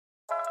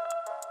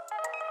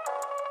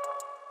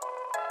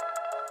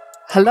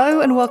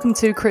Hello and welcome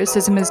to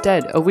Criticism is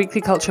Dead, a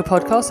weekly culture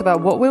podcast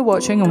about what we're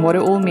watching and what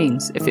it all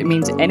means, if it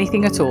means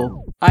anything at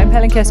all. I'm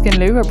Helen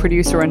Keskin-Liu, a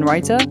producer and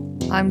writer.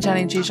 I'm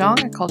Jenny G.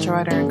 Zhang, a culture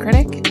writer and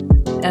critic.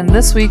 And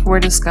this week we're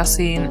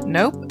discussing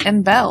Nope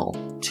and Belle,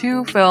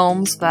 two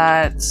films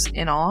that,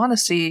 in all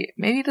honesty,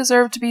 maybe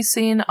deserve to be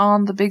seen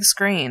on the big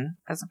screen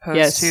as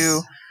opposed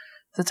to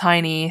the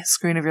tiny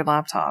screen of your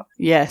laptop.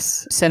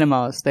 Yes,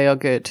 cinemas, they are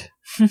good.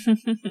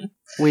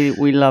 We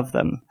love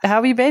them. How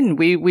have you been?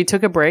 We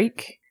took a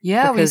break.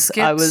 Yeah, I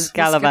was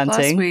gallivanting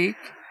last week.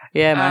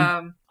 Yeah,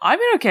 man. I've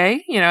been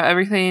okay. You know,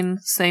 everything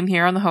same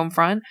here on the home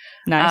front.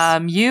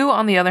 Nice. You,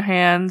 on the other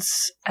hand,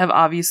 have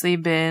obviously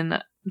been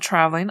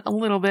traveling a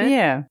little bit.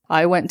 Yeah.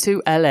 I went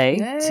to LA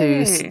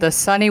to the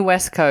sunny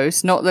West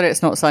Coast. Not that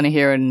it's not sunny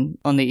here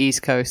on the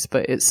East Coast,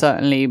 but it's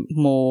certainly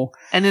more...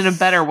 And in a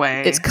better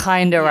way. It's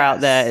kind of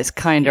out there. It's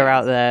kind of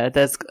out there.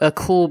 There's a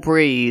cool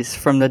breeze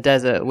from the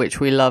desert, which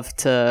we love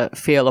to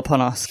feel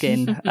upon our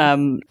skin.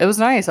 It was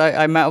nice.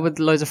 I met up with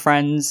loads of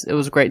friends. It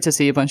was great to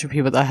see a bunch of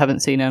people that I haven't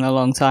seen in a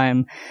long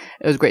time.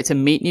 It was great to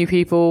meet new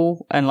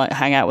people and like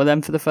hang out with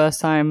them for the first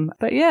time.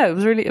 But yeah, it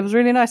was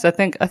really nice. I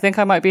think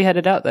I might be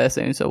headed out there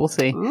soon, so we'll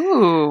see.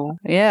 Ooh.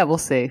 Yeah, we'll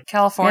see.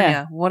 California.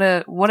 Yeah. What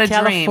a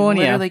Dream.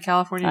 Literally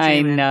California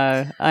dream.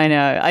 I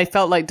know. I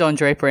felt like Don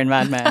Draper in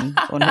Mad Men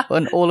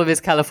on all of his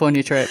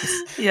California trips.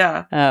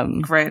 Yeah.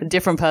 Great.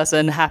 Different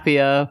person,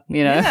 happier,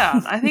 you know.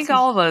 Yeah, I think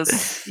all of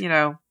us, you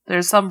know,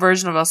 there's some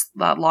version of us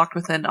that locked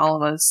within all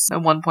of us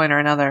at one point or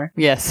another.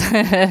 Yes.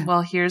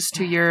 Well, here's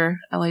to your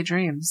LA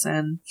dreams,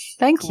 and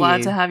thank you.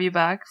 Glad to have you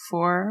back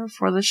for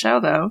the show,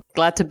 though.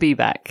 Glad to be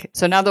back.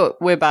 So now that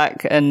we're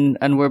back and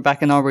we're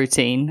back in our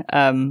routine,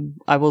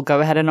 I will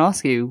go ahead and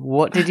ask you,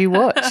 what did you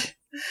watch?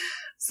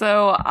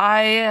 So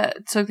I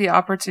took the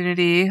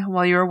opportunity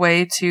while you were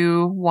away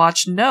to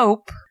watch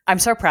Nope. I'm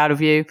so proud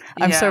of you.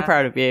 I'm so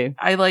proud of you.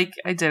 I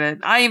did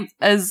it.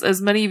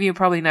 As many of you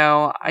probably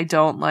know, I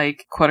don't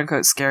like quote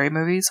unquote scary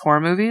movies,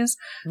 horror movies.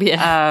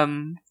 Yeah.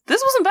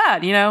 This wasn't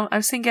bad, you know.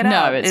 I've seen Get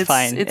Out. No, it's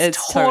fine.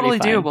 It's totally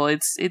doable.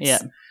 It's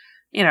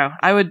you know,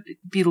 I would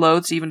be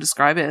loath to even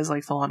describe it as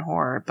like full on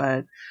horror,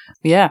 but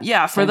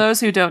yeah. For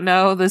those who don't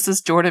know, this is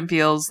Jordan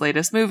Peele's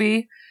latest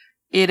movie.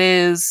 It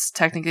is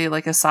technically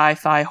like a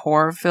sci-fi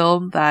horror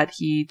film that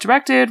he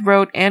directed,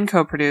 wrote, and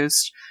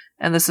co-produced.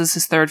 And this is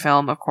his third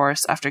film, of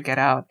course, after Get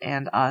Out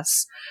and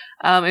Us.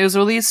 It was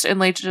released in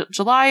late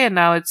July, and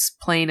now it's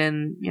playing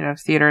in, you know,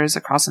 theaters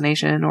across the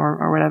nation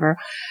or whatever.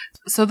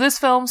 So this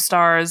film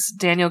stars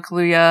Daniel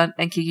Kaluuya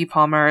and Keke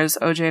Palmer as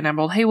OJ and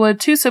Emerald Haywood,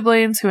 two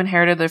siblings who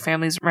inherited their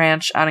family's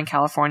ranch out in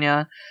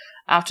California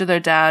after their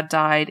dad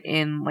died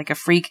in like a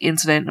freak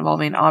incident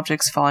involving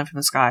objects falling from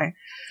the sky.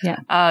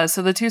 Yeah.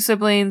 So the two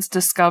siblings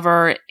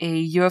discover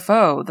a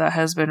UFO that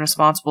has been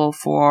responsible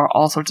for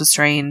all sorts of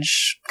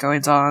strange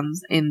goings-on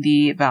in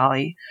the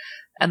valley.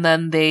 And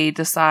then they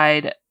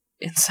decide,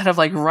 instead of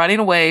like running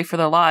away for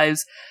their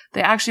lives,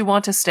 they actually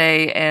want to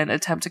stay and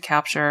attempt to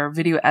capture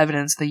video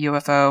evidence of the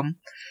UFO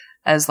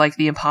as like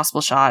the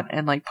impossible shot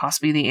and like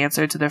possibly the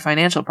answer to their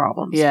financial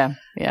problems. Yeah.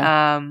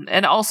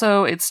 And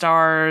also it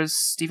stars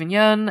Steven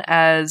Yeun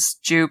as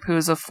Jupe, who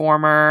is a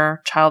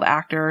former child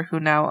actor who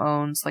now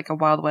owns like a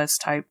Wild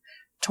West type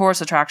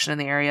tourist attraction in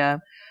the area.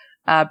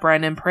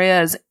 Brandon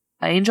Perea as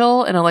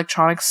Angel, an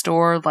electronics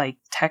store like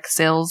tech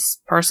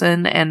sales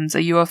person and a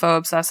UFO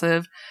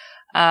obsessive.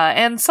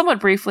 And somewhat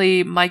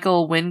briefly,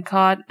 Michael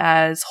Wincott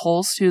as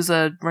Holst, who's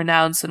a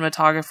renowned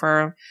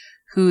cinematographer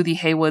who the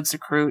Haywoods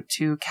recruit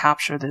to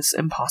capture this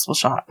impossible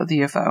shot of the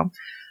UFO.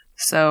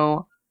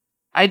 So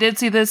I did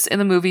see this in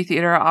the movie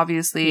theater,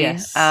 obviously.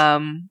 Yes.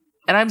 And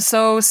I'm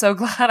so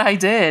glad I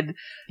did.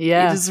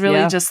 Yeah. It is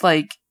really just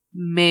like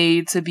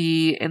made to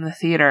be in the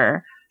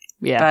theater.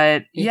 Yeah.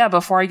 But yeah,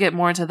 before I get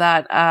more into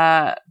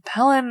that,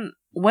 Helen,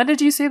 when did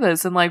you see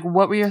this and like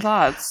what were your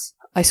thoughts?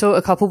 I saw it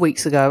a couple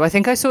weeks ago. I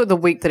think I saw it the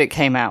week that it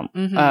came out.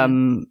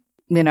 Mm-hmm.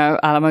 You know,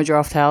 Alamo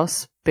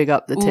Drafthouse. Big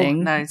up the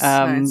ting. Nice.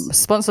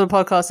 Sponsor the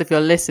podcast if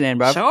you're listening,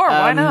 bro. Sure,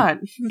 why not?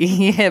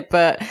 Yeah,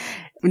 but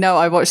no,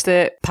 I watched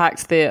it,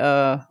 packed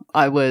theater.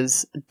 I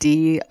was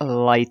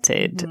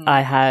delighted.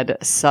 I had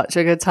such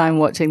a good time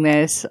watching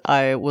this.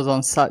 I was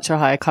on such a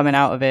high coming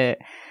out of it.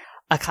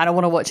 I kind of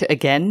want to watch it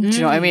again. Do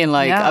you know what I mean?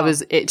 Like, I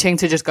was itching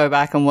to just go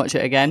back and watch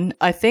it again.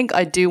 I think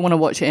I do want to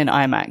watch it in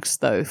IMAX,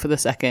 though, for the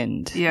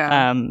second.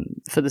 Yeah.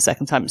 For the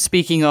second time.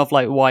 Speaking of,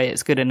 like, why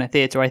it's good in a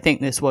theater, I think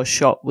this was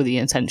shot with the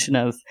intention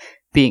of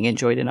being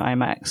enjoyed in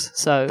IMAX.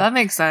 So that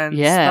makes sense.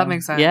 Yeah. That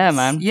makes sense. Yeah,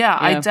 man. Yeah,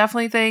 I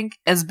definitely think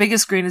as big a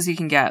screen as you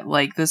can get,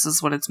 like, this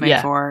is what it's made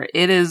for.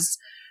 It is...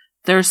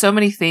 There are so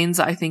many things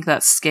I think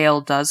that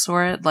scale does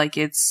for it. Like,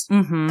 it's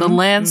the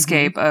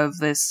landscape of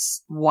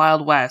this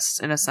Wild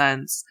West, in a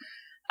sense.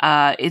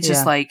 It's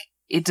just like,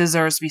 it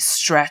deserves to be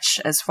stretched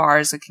as far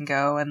as it can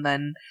go. And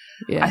then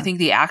I think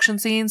the action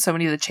scenes, so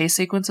many of the chase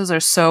sequences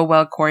are so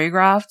well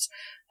choreographed.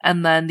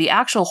 And then the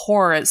actual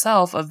horror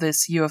itself of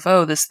this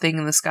UFO, this thing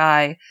in the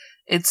sky,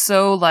 it's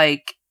so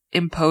like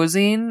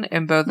imposing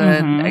in both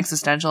an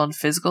existential and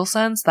physical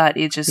sense that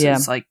it just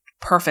is like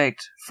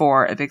perfect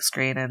for a big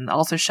screen. And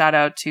also shout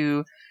out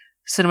to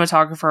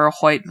cinematographer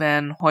Hoyt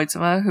van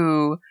Hoytema,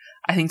 who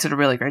I think did a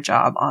really great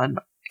job on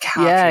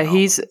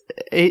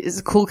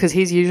it's cool because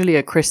he's usually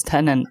a Chris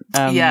Tennant.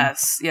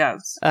 Yes.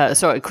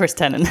 Chris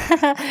Tennant.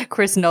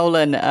 Chris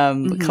Nolan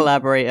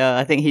collaborator.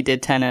 I think he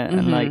did Tenet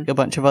and like a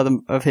bunch of other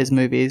of his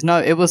movies. No,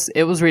 it was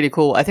really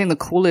cool. I think the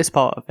coolest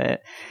part of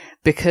it,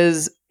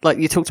 because like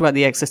you talked about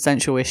the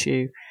existential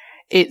issue,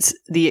 it's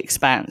The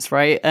Expanse,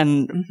 right?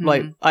 And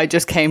like I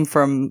just came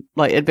from,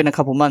 like, it'd been a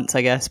couple months,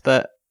 I guess,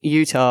 but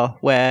Utah,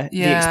 where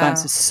The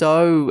Expanse is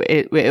so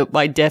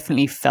I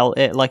definitely felt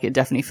it. Like, it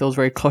definitely feels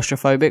very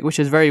claustrophobic, which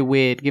is very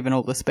weird given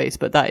all the space,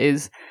 but that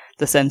is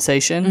the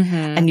sensation.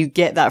 And you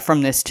get that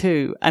from this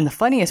too. And the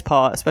funniest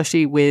part,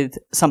 especially with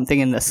Something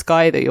in the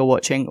Sky that you're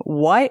watching,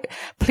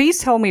 please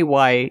tell me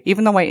why,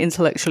 even though I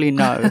intellectually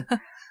know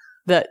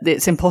that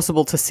it's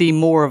impossible to see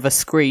more of a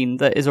screen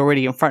that is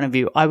already in front of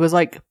you, I was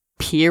like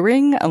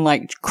peering and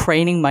like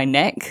craning my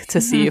neck to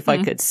see if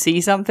I could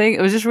see something.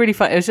 It was just really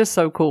fun. It was just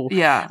so cool.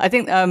 Yeah. I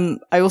think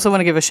I also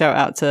want to give a shout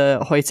out to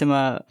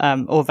Hoytema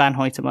or Van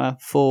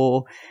Hoytema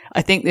for,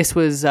 I think this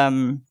was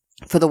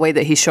for the way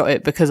that he shot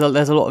it, because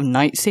there's a lot of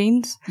night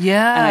scenes.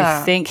 Yeah. And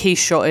I think he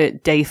shot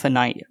it day for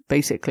night,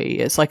 basically.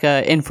 It's like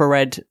a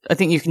infrared, I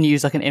think you can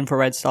use like an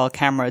infrared style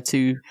camera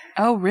to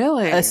Oh,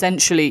 really?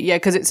 Essentially, yeah,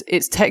 because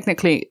it's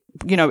technically,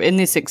 you know, in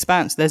this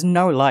expanse there's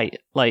no light.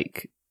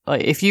 Like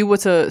if you were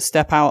to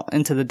step out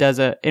into the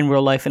desert in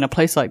real life in a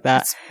place like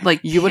that, it's like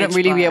you wouldn't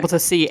really be able to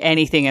see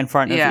anything in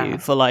front of you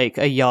for like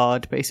a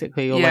yard,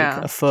 basically, or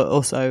like a foot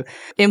or so.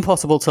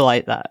 Impossible to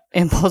light that.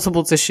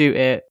 Impossible to shoot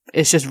it.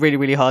 It's just really,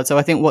 really hard. So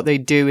I think what they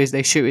do is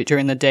they shoot it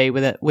during the day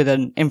with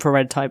an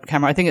infrared type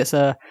camera. I think it's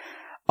a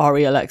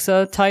Arri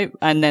Alexa type,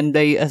 and then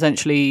they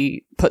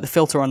essentially put the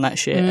filter on that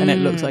shit and it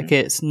looks like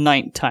it's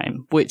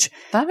nighttime, which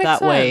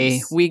that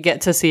way we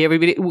get to see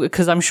everybody,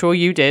 because I'm sure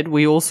you did,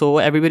 we all saw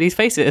everybody's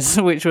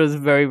faces, which was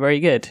very, very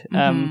good.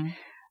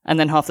 And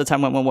then half the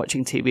time when we're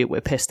watching TV, we're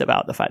pissed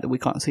about the fact that we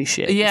can't see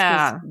shit.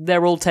 Yeah.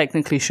 They're all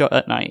technically shot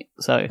at night.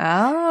 So,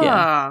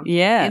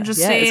 yeah.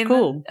 Interesting. Yeah, it's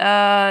cool.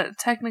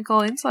 Technical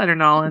insider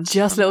knowledge.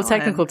 Just little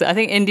technical. I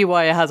think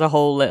IndieWire has a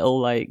whole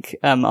little, like,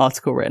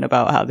 article written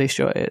about how they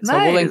shot it. So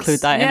we'll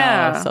include that in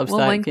our Substack.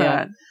 We'll link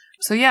that.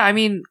 So yeah, I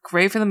mean,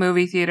 great for the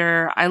movie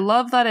theater. I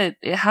love that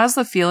it has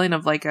the feeling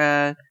of like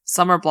a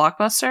summer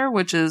blockbuster,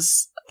 which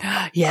is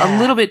a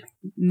little bit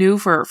new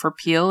for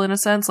Peele in a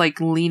sense, like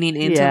leaning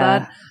into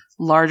that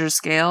larger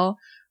scale.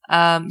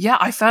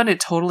 I found it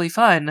totally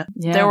fun.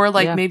 There were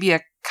like maybe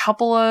a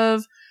couple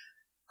of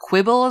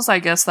quibbles, I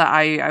guess, that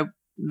I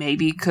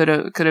maybe could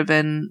have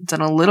been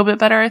done a little bit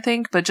better, I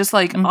think, but just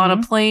like on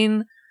a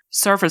plain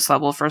surface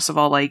level, first of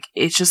all, like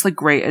it's just a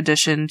great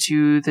addition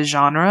to the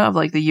genre of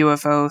like the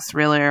UFO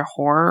thriller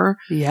horror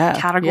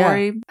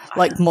category,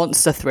 like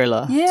monster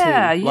thriller too.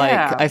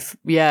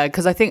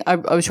 Because I think I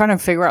was trying to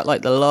figure out,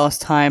 like, the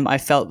last time I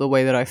felt the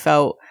way that I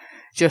felt,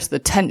 just the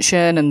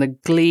tension and the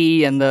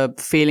glee and the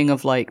feeling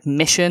of like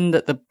mission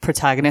that the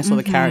protagonists or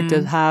the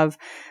characters have.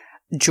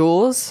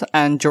 Jaws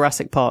and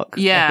Jurassic Park,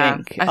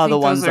 I think are the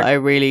ones that I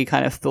really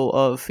kind of thought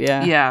of.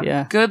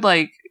 Good,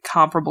 like,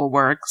 comparable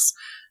works.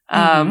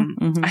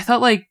 I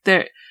felt like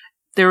there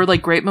were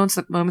like great moments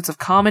of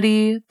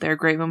comedy. There are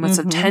great moments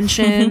of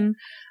tension.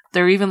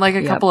 There were even like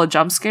a couple of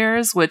jump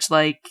scares, which,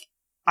 like,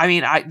 I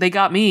mean, they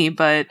got me,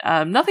 but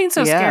nothing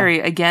so scary.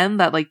 Again,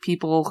 that like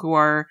people who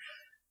are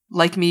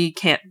like me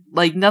can't,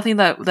 like, nothing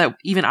that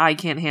even I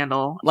can't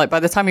handle. Like, by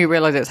the time you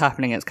realize it's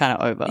happening, it's kind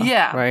of over.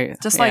 Yeah. Right?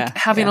 Just like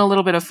having a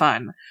little bit of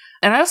fun.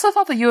 And I also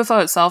thought the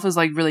UFO itself is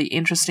like really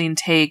interesting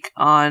take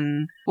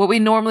on what we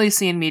normally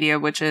see in media,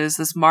 which is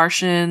this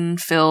Martian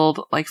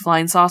filled like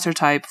flying saucer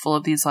type full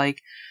of these like,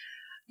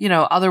 you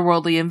know,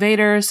 otherworldly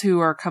invaders who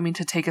are coming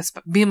to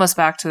beam us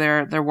back to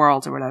their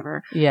worlds or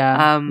whatever.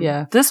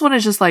 This one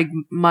is just like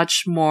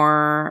much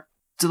more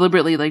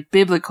deliberately like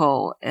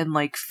biblical and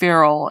like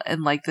feral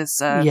and like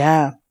this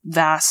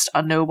vast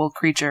unknowable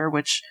creature,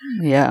 which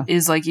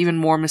is like even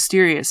more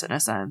mysterious in a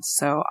sense.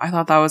 So I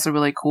thought that was a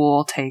really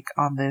cool take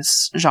on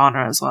this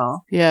genre as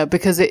well. Yeah,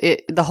 because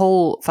the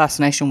whole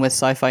fascination with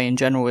sci-fi in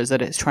general is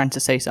that it's trying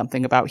to say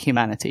something about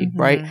humanity,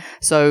 right?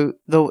 So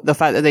the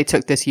fact that they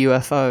took this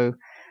UFO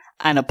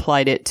and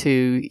applied it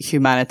to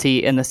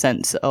humanity in the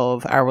sense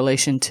of our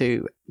relation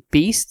to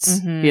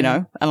beasts, you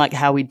know, and like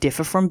how we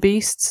differ from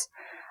beasts,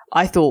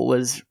 I thought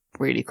was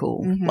really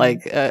cool.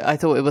 Like, I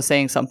thought it was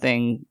saying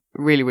something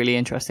really, really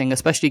interesting,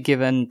 especially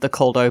given the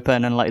cold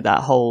open and like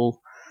that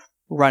whole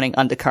running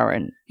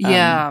undercurrent.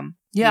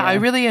 I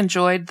really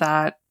enjoyed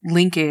that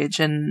linkage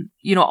and,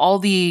 you know, all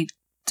the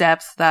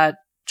depth that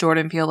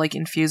Jordan Peele like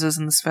infuses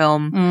in this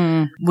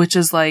film, which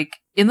is like,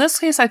 in this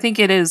case, I think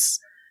it is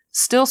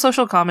still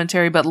social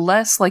commentary, but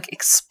less like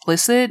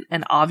explicit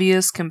and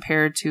obvious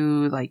compared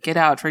to like Get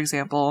Out, for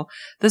example.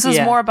 This is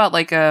more about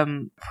like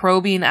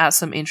probing at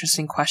some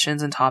interesting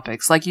questions and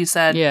topics. Like you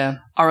said,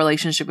 our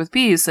relationship with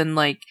beasts, and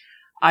like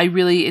I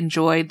really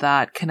enjoyed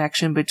that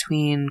connection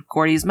between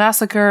Gordy's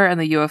massacre and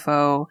the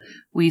UFO.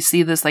 We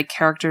see this like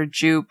character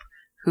Jupe,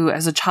 who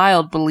as a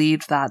child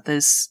believed that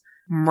this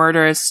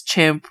murderous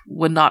chimp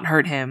would not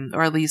hurt him,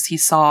 or at least he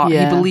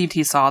believed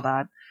he saw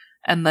that.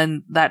 And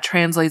then that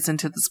translates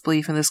into this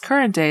belief in this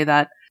current day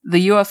that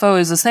the UFO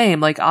is the same.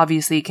 Like,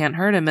 obviously he can't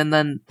hurt him, and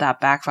then that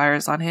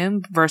backfires on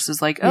him,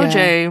 versus like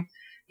OJ,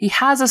 he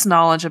has this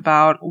knowledge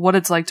about what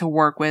it's like to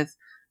work with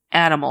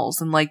animals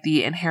and like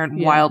the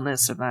inherent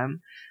wildness of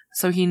them.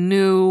 So he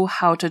knew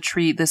how to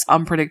treat this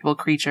unpredictable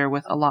creature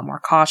with a lot more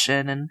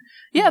caution. And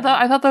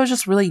I thought that was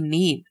just really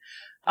neat.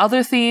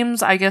 Other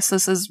themes I guess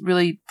this is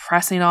really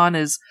pressing on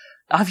is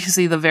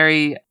obviously the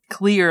very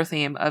clear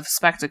theme of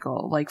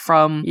spectacle, like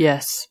from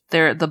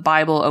the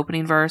Bible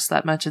opening verse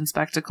that mentions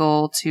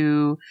spectacle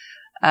to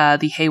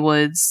the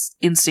Haywoods'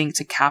 instinct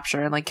to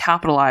capture and like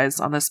capitalize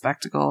on this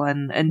spectacle,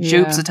 and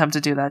Jupe's attempt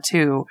to do that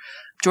too.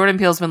 Jordan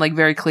Peele's been like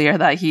very clear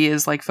that he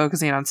is like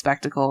focusing on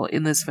spectacle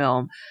in this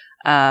film,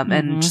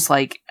 and just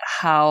like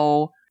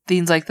how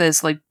things like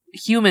this, like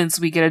humans,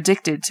 we get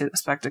addicted to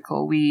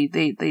spectacle.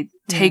 They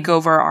take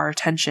over our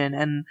attention,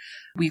 and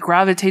we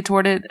gravitate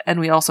toward it, and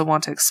we also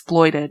want to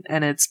exploit it,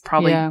 and it's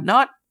probably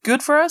not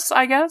good for us,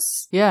 I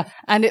guess. Yeah,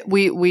 and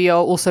we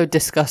are also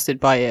disgusted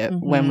by it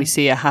when we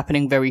see it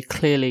happening very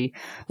clearly.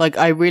 Like,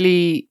 I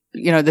really,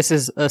 this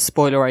is a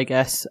spoiler, I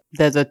guess.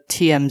 There's a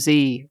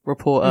TMZ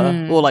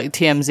reporter or like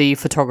TMZ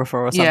photographer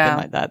or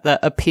something like that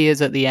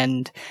appears at the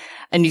end,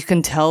 and you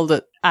can tell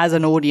that as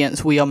an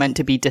audience we are meant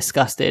to be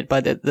disgusted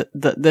by that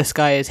this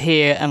guy is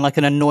here, and like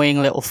an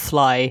annoying little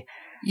fly,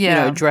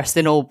 dressed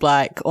in all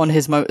black on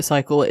his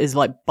motorcycle is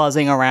like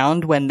buzzing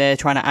around when they're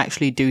trying to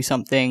actually do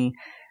something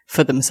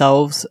for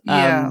themselves.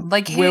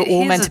 Like we're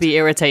all meant to be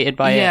irritated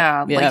by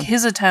it. Like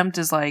his attempt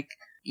is like,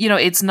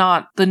 it's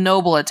not the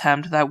noble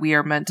attempt that we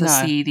are meant to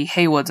see the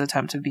Haywoods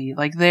attempt to be.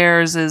 Like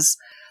theirs is,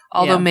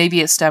 although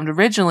maybe it stemmed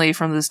originally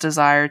from this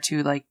desire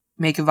to like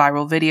make a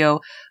viral video,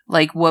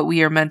 like what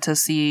we are meant to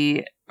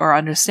see or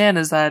understand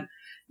is that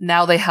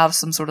now they have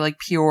some sort of like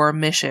pure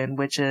mission,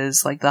 which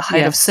is like the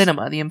height of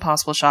cinema, the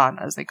impossible shot,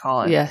 as they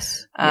call it.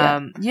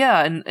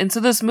 And so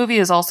this movie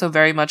is also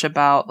very much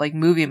about like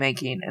movie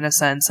making in a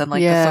sense, and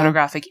like the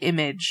photographic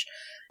image.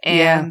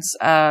 And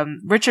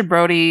Richard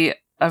Brody,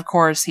 of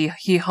course,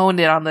 he honed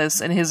in on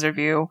this in his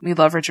review. We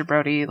love Richard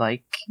Brody,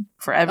 like,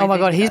 for everything. Oh my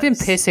god, he's been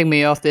pissing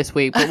me off this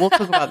week, but we'll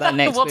talk about that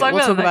next week. We'll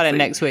talk about it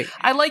next week.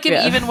 I like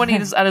him even when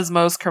he's at his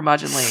most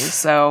curmudgeonly.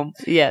 So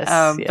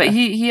but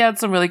he had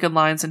some really good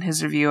lines in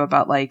his review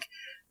about like,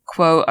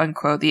 quote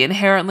unquote, the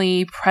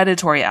inherently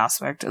predatory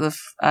aspect of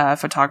the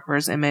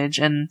photographer's image,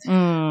 and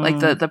like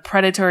the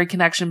predatory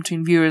connection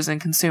between viewers and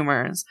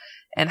consumers,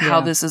 and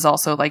how this is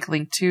also like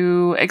linked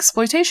to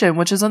exploitation,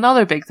 which is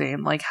another big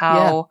theme, like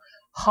how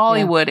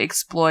Hollywood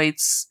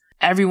exploits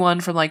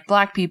everyone from like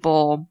black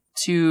people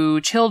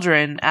to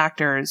children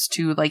actors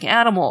to like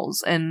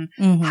animals, and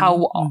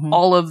how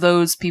all of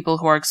those people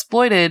who are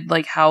exploited,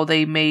 like how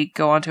they may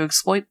go on to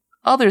exploit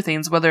other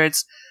things, whether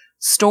it's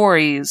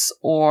stories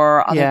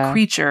or other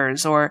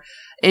creatures, or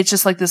it's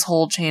just like this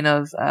whole chain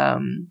of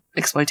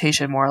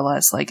exploitation, more or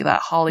less, like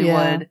that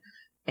Hollywood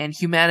and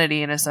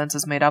humanity in a sense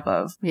is made up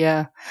of.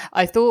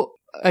 I thought,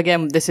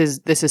 again, this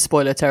is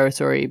spoiler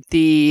territory,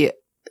 the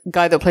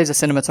guy that plays a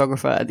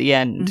cinematographer at the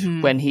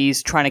end, when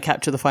he's trying to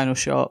capture the final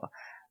shot,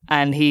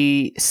 and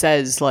he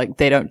says like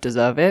they don't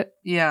deserve it,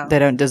 they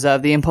don't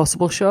deserve the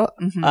impossible shot.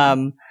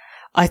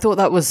 I thought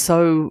that was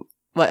so,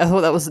 like, I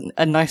thought that was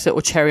a nice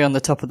little cherry on the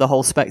top of the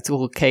whole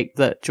spectacle cake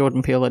that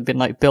Jordan Peele had been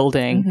like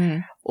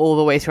building all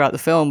the way throughout the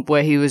film,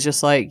 where he was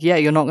just like,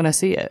 you're not going to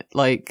see it,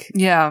 like,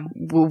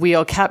 we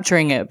are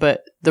capturing it,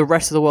 but the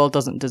rest of the world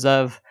doesn't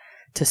deserve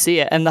to see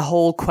it. And the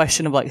whole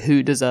question of like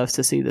who deserves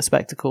to see the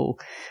spectacle,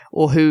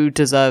 or who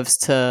deserves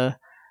to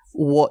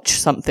watch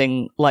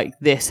something like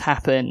this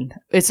happen,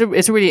 it's a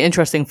really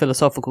interesting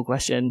philosophical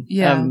question,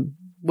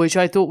 which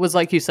I thought was,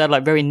 like you said,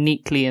 like very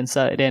neatly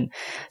inserted in.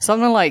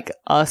 Something like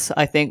Us,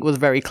 I think, was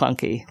very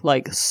clunky,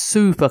 like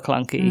super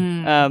clunky,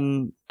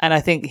 and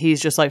I think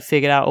he's just like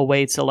figured out a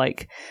way to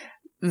like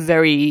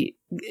very,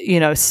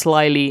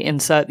 slyly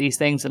insert these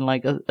things and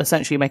like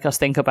essentially make us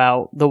think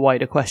about the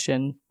wider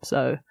question.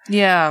 So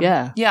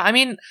I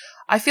mean,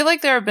 I feel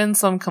like there have been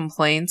some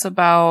complaints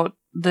about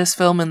this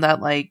film, in that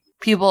like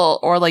people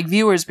or like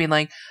viewers being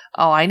like,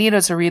 oh, I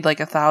needed to read like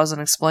 1,000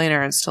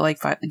 explainers to like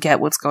get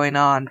what's going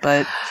on.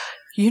 But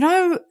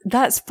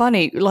that's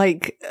funny.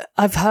 Like,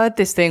 I've heard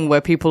this thing where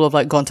people have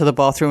like gone to the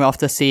bathroom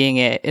after seeing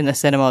it in the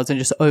cinemas and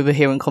just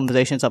overhearing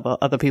conversations about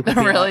other people.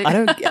 Really? Like,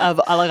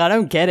 I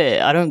don't get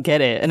it. I don't get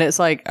it. And it's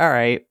like, all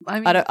right, I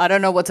mean, I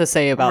don't know what to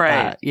say about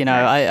that.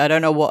 I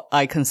don't know what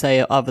I can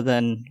say other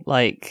than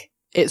like,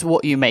 it's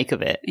what you make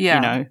of it.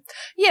 Yeah.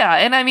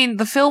 And I mean,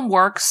 the film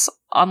works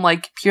on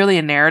like purely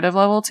a narrative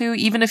level too.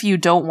 Even if you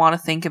don't want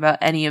to think about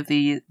any of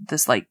these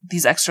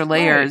extra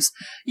layers,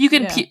 you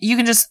can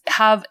just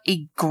have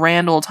a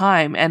grand old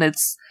time, and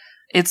it's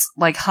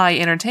like high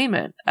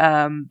entertainment.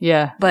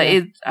 But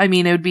it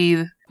would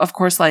be, of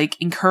course, like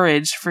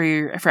encouraged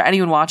for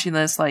anyone watching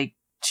this, like,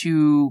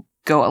 to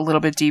go a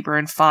little bit deeper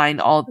and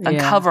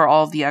uncover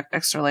all the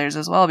extra layers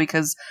as well,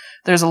 because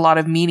there's a lot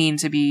of meaning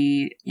to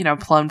be,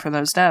 plumbed from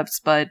those depths.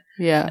 But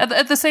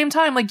at the same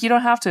time, like, you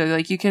don't have to,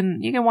 like, you can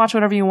watch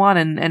whatever you want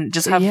and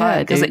just have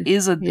fun, because it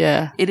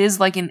is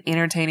like an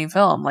entertaining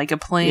film, like a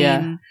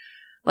plain,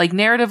 like,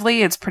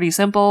 narratively, it's pretty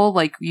simple.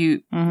 Like,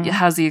 it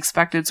has the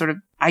expected sort of,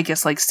 I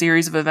guess, like,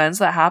 series of events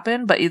that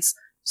happen, but it's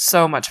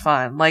so much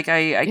fun. Like,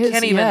 I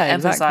can't even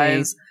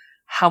emphasize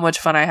how much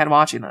fun I had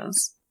watching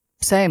this.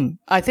 Same.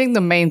 I think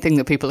the main thing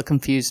that people are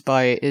confused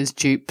by is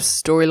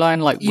Jupe's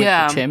storyline, like with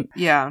the chimp.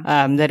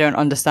 Yeah. They don't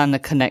understand the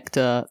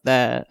connector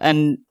there.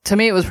 And to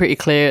me, it was pretty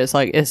clear. It's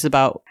like, it's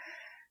about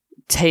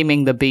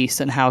taming the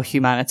beast and how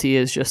humanity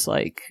is just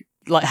like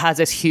has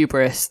this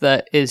hubris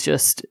that is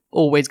just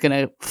always going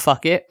to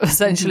fuck it,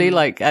 essentially,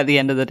 like at the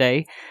end of the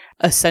day.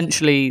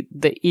 Essentially,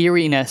 the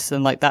eeriness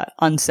and like that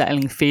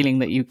unsettling feeling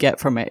that you get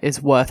from it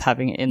is worth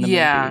having it in the movie.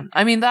 Yeah.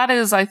 I mean, that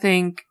is, I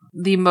think,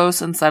 the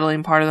most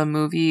unsettling part of the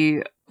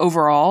movie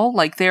overall.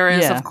 Like, there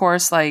is, of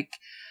course, like,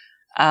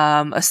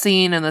 a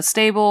scene in the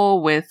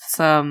stable with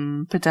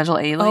some potential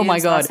aliens. Oh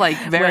my god, that's like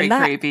very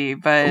creepy.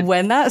 But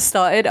when that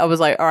started, I was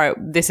like, all right,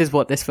 this is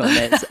what this film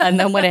is. And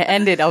then when it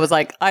ended, I was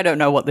like, I don't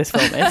know what this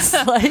film is.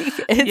 Like,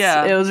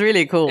 it was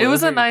really cool. It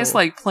was a really nice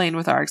cool. like playing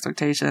with our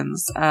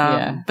expectations.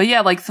 But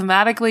yeah, like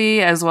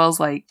thematically, as well as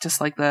like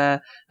just like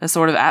the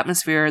sort of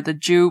atmosphere, the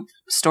Jupe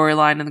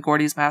storyline and the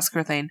Gordy's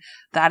massacre thing,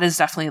 that is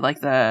definitely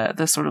like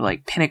the sort of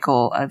like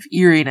pinnacle of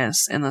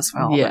eeriness in this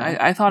film. Yeah.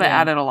 I thought it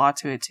added a lot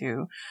to it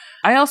too.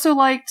 I also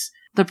liked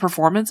the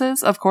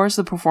performances. Of course,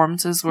 the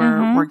performances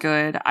were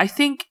good. I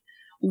think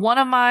one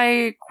of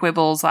my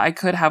quibbles that I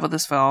could have with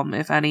this film,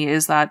 if any,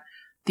 is that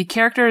the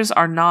characters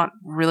are not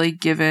really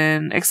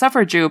given, except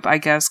for Jupe, I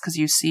guess, because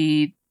you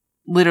see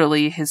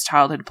literally his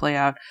childhood play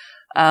out.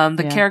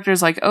 The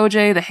characters like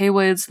OJ, the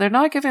Haywoods, they're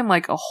not given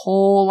like a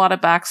whole lot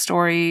of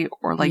backstory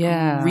or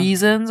like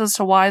reasons as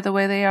to why the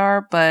way they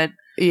are. But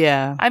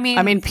I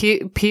mean,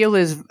 Peele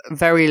is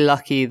very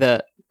lucky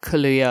that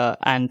Kaluuya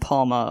and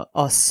Palmer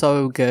are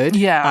so good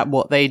at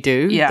what they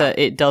do that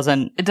it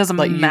doesn't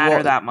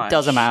matter that much.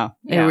 Doesn't matter.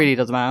 It really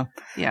doesn't matter.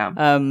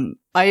 Yeah.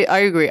 I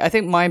agree. I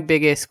think my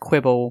biggest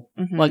quibble,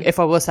 like if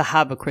I was to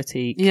have a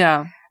critique,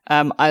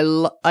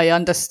 I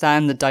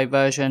understand the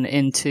diversion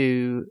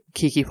into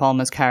Keke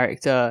Palmer's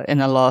character in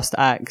the last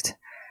act,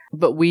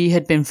 but we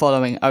had been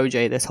following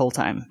OJ this whole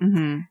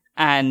time,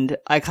 and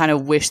I kind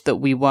of wish that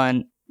we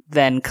weren't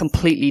then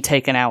completely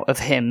taken out of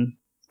him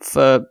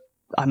for,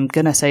 I'm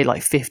going to say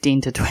like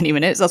 15 to 20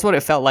 minutes. That's what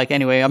it felt like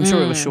anyway. I'm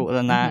sure it was shorter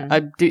than that.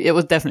 It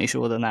was definitely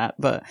shorter than that,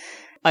 but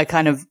I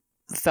kind of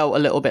felt a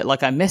little bit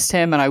like I missed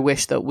him, and I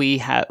wish that we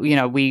had,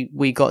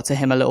 we got to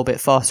him a little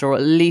bit faster, or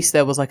at least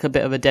there was like a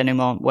bit of a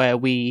denouement where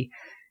we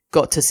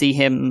got to see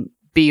him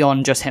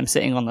beyond just him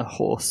sitting on the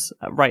horse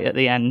right at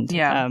the end.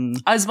 Yeah.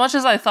 As much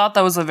as I thought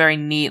that was a very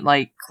neat,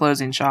 like,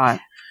 closing shot.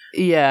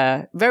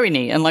 Yeah, very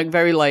neat, and like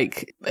very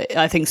like,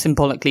 I think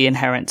symbolically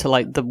inherent to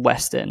like the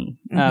Western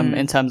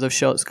in terms of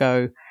shots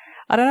go.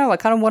 I don't know, I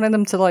kind of wanted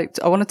them to like,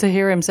 I wanted to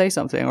hear him say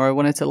something, or I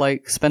wanted to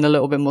like spend a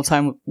little bit more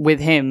time with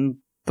him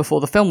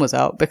before the film was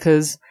out,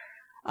 because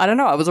I don't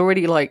know, I was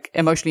already like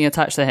emotionally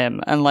attached to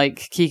him, and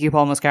like Keke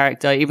Palmer's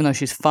character, even though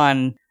she's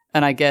fun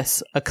and I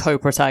guess a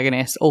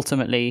co-protagonist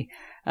ultimately,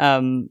 I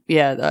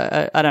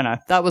don't know,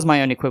 that was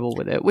my only quibble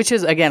with it, which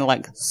is again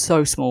like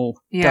so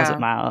small, doesn't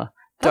matter.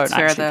 That's don't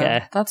fair, actually though.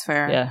 care. That's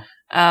fair.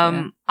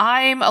 Yeah.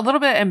 I'm a little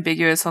bit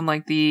ambiguous on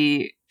like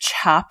the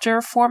chapter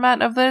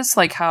format of this,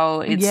 like how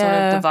it's sort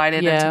of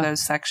divided into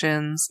those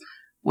sections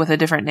with the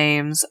different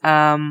names.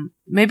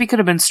 Maybe could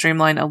have been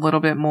streamlined a little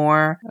bit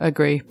more.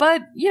 Agree.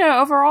 But,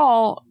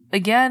 overall,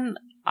 again,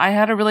 I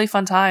had a really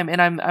fun time,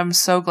 and I'm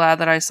so glad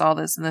that I saw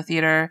this in the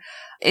theater.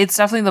 It's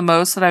definitely the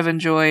most that I've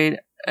enjoyed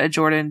a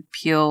Jordan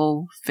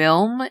Peele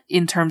film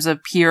in terms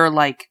of pure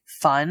like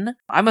fun.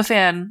 I'm a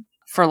fan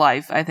for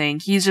life, I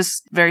think. He's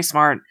just very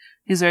smart.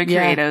 He's very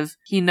creative.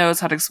 He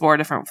knows how to explore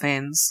different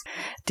things.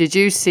 Did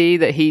you see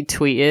that he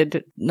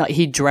tweeted,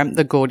 he dreamt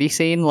the Gordy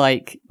scene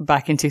like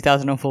back in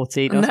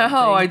 2014 or something?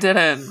 No, I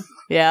didn't.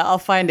 Yeah, I'll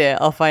find it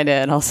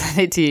and I'll send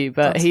it to you.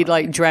 But he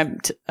like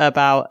dreamt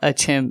about a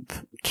chimp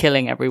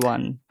killing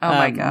everyone. Oh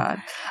my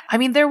god. I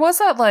mean, there was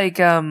that like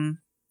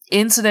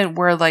incident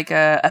where like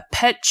a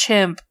pet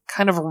chimp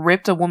kind of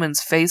ripped a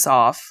woman's face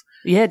off.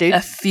 Yeah, dude. A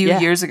few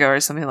years ago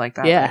or something like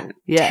that. Yeah.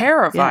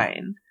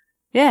 Terrifying.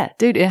 Yeah,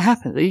 dude, it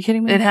happens. Are you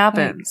kidding me? It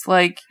happens.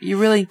 Like, you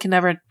really can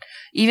never,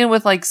 even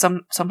with like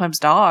sometimes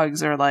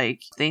dogs or like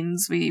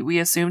things we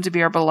assume to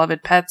be our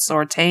beloved pets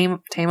or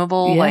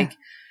tameable, like,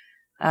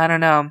 I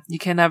don't know. You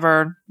can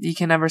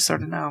never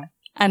sort of know.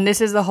 And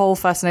this is the whole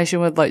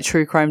fascination with like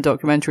true crime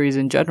documentaries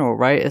in general,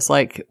 right? It's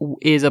like,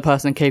 is a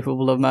person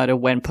capable of murder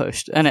when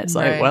pushed? And it's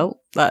like, well,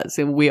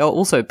 we are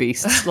also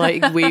beasts.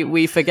 Like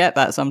we forget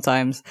that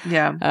sometimes.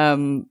 Yeah.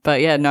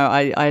 But yeah, no,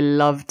 I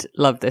loved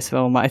this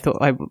film. I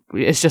thought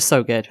it's just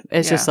so good.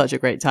 It's just such a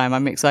great time.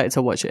 I'm excited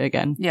to watch it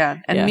again. Yeah.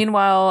 And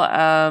meanwhile,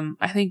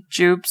 I think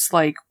Jupe's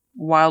like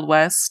Wild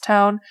West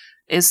town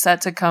is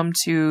set to come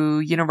to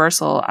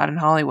Universal out in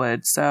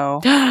Hollywood. So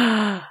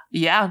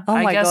yeah,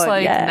 I guess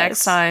God,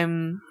 next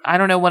time, I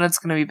don't know when it's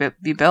going to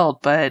be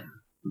built, but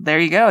there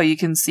you go. You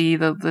can see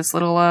this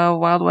little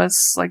Wild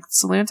West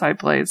saloon type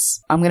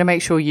place. I'm going to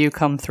make sure you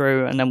come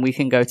through and then we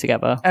can go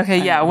together.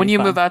 Okay, yeah, when you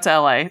move out to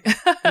LA.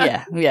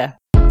 Yeah.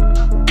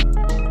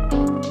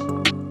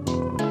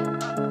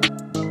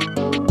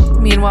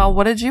 Meanwhile,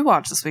 what did you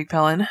watch this week,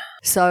 Pelin?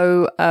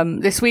 So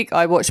this week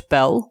I watched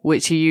Belle,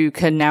 which you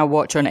can now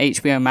watch on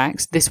HBO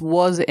Max. This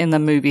was in the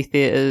movie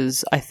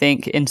theaters, I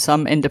think, in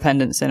some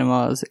independent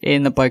cinemas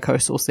in the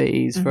bi-coastal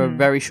cities for a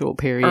very short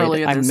period.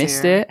 I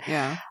missed it.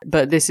 Yeah.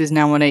 But this is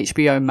now on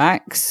HBO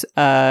Max.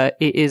 It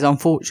is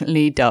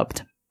unfortunately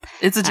dubbed.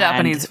 It's a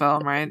Japanese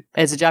film, right?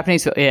 It's a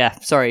Japanese film. Yeah,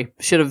 sorry.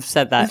 Should have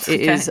said that.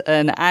 Okay.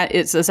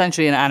 It's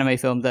essentially an anime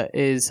film that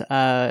is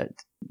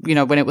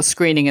when it was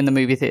screening in the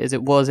movie theaters,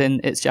 it was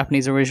in its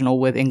Japanese original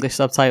with English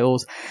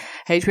subtitles.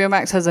 HBO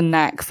Max has a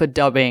knack for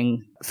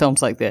dubbing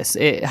films like this.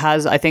 It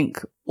has, I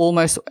think,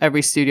 almost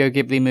every Studio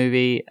Ghibli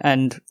movie,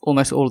 and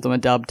almost all of them are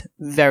dubbed.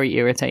 Very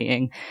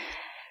irritating.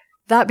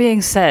 That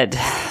being said,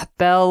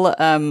 Belle,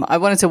 I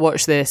wanted to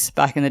watch this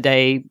back in the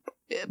day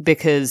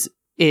because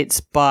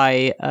it's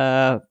by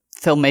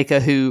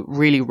filmmaker who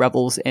really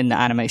revels in the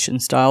animation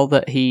style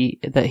that he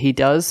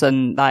does,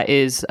 and that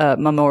is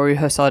Mamoru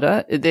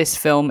Hosoda. This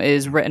film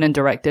is written and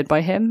directed by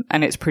him,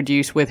 and it's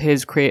produced with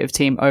his creative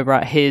team over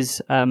at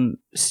his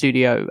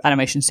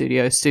animation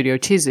studio, Studio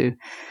Chizu.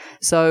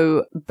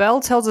 So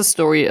Belle tells a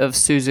story of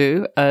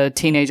Suzu, a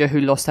teenager who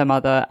lost her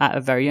mother at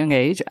a very young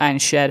age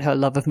and shared her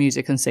love of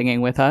music and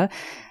singing with her.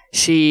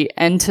 She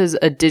enters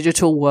a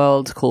digital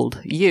world called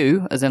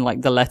U, as in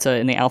the letter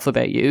in the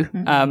alphabet U,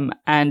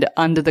 and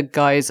under the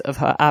guise of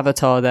her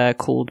avatar there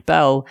called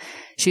Belle,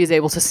 she is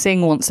able to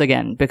sing once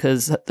again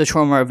because the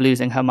trauma of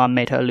losing her mum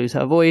made her lose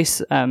her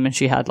voice, and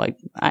she had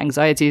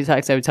anxiety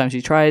attacks every time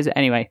she tries.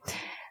 Anyway,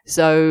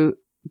 so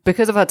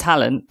because of her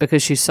talent,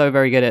 because she's so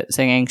very good at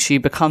singing, she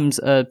becomes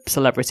a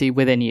celebrity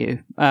within U,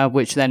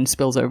 which then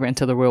spills over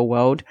into the real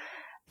world.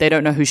 They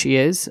don't know who she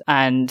is,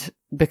 and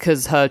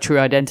because her true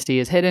identity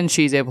is hidden,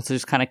 she's able to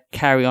just kind of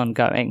carry on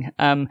going.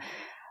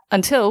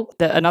 Until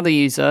another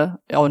user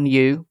on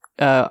U,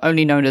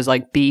 only known as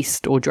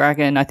Beast or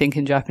Dragon, I think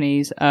in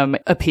Japanese,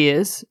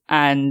 appears,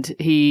 and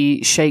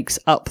he shakes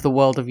up the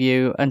world of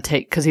U and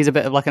because he's a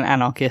bit of an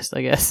anarchist,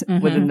 I guess,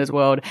 within this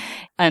world,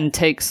 and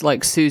takes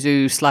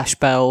Suzu /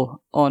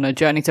 Belle on a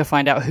journey to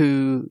find out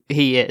who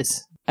he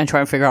is and try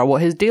and figure out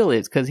what his deal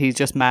is, because he's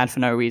just mad for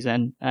no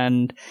reason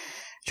and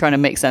trying to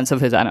make sense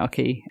of his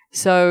anarchy.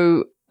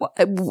 So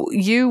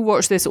you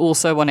watched this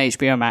also on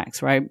HBO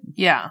Max, right?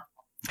 Yeah.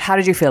 How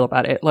did you feel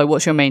about it?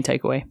 What's your main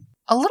takeaway?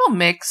 A little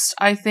mixed,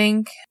 I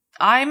think.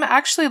 I'm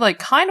actually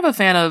kind of a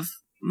fan of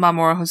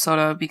Mamoru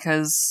Hosoda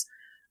because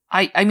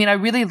I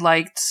really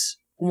liked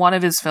one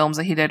of his films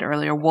that he did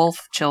earlier,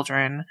 Wolf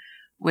Children,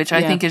 which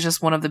I think is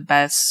just one of the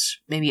best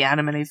maybe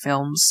animated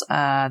films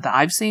that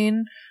I've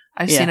seen.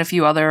 I've seen a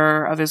few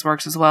other of his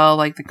works as well,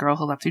 like The Girl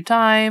Who Leapt Through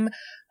Time.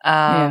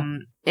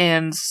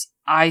 And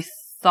I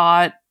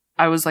thought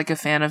I was a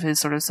fan of his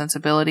sort of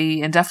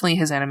sensibility and definitely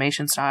his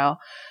animation style.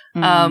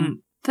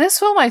 This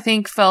film, I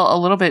think, felt a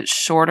little bit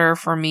shorter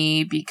for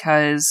me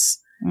because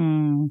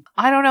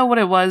I don't know what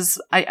it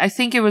was. I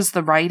think it was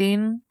the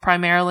writing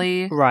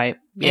primarily. Right.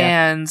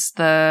 Yeah. And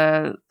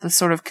the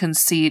sort of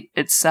conceit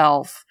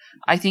itself.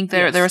 I think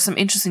there were some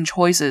interesting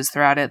choices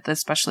throughout it,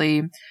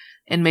 especially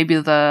in maybe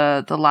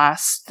the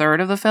last third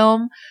of the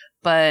film.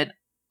 But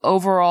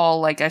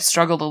overall, I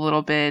struggled a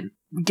little bit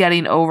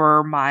getting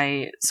over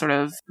my sort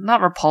of,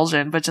 not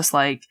repulsion, but just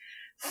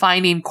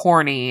finding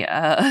corny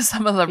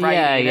some of the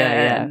writing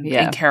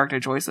and character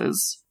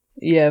choices.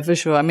 Yeah, for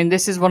sure. I mean,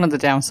 this is one of the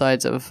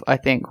downsides of, I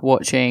think,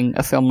 watching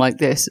a film like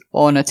this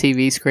on a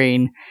TV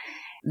screen.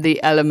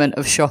 The element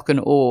of shock and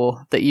awe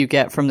that you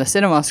get from the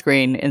cinema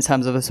screen in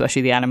terms of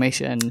especially the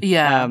animation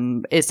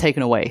is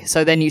taken away.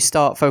 So then you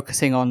start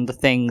focusing on the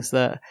things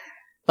that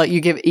you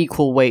give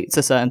equal weight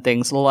to certain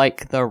things,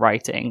 like the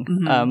writing,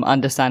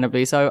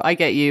 understandably. So I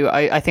get you.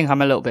 I think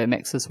I'm a little bit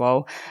mixed as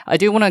well. I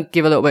do want to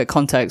give a little bit of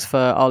context for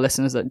our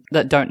listeners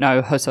that don't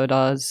know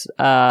Hosoda's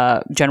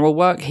general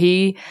work.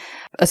 He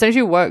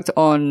essentially worked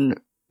on...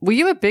 Were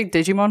you a big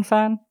Digimon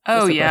fan?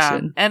 Oh, yeah.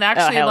 Question. And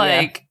actually,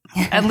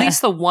 at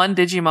least the one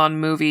Digimon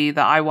movie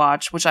that I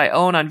watched, which I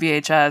own on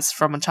VHS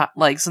from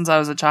since I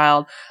was a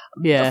child...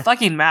 Yeah, a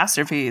fucking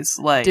masterpiece.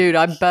 Dude,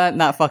 I burnt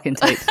that fucking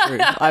tape through.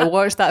 I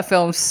watched that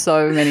film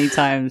so many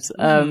times.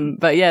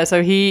 But yeah,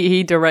 so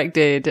he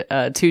directed 2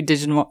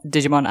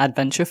 Digimon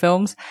adventure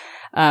films.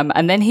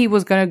 And then he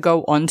was going to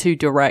go on to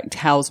direct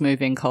Howl's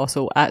Moving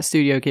Castle at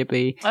Studio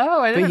Ghibli.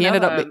 Oh, I didn't know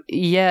that.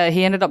 He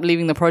ended up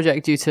leaving the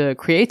project due to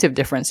creative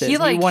differences. He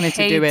wanted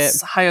to do it.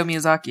 Hayao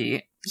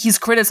Miyazaki. He's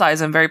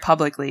criticized him very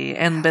publicly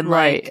and been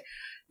I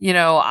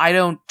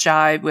don't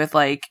jive with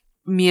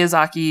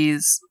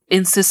Miyazaki's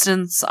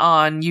insistence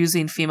on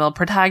using female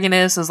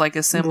protagonists as like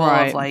a symbol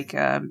of like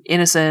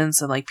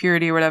innocence and like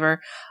purity or whatever.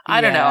 I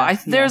don't know.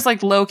 There's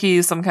like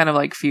low-key some kind of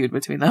like feud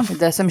between them.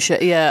 There's some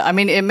shit. Yeah, I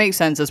mean, it makes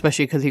sense,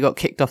 especially because he got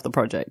kicked off the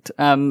project.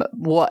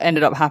 What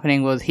ended up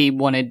happening was he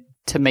wanted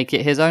to make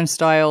it his own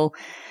style.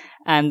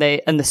 And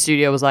the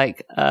studio was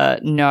like,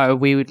 no,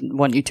 we would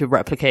want you to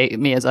replicate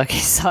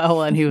Miyazaki's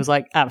style. And he was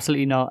like,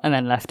 absolutely not. And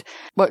then left.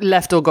 But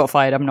left or got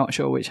fired. I'm not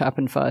sure which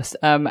happened first.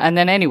 And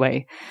then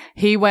anyway,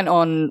 he went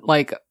on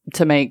like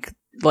to make,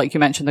 like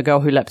you mentioned, The Girl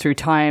Who Leapt Through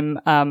Time.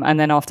 And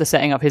then after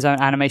setting up his own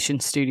animation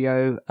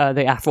studio,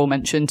 the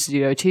aforementioned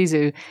Studio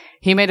Chizu,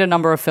 he made a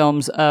number of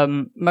films.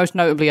 Most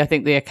notably, I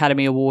think the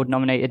Academy Award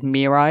nominated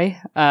Mirai.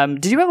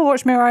 Did you ever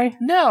watch Mirai?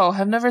 No,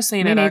 I've never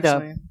seen it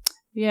actually.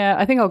 Yeah,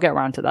 I think I'll get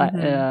around to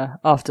that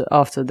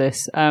after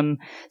this.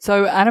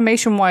 So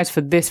animation-wise for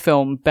this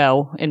film,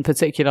 Belle in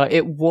particular,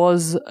 it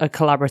was a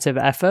collaborative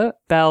effort.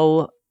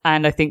 Belle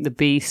and I think The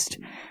Beast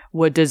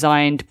were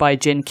designed by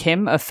Jin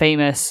Kim, a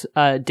famous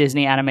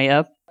Disney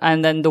animator.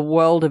 And then the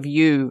world of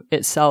You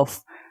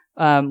itself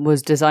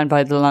was designed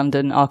by the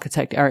London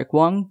architect Eric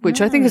Wong,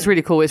 which I think is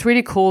really cool. It's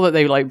really cool that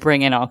they like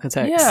bring in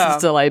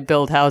architects to like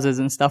build houses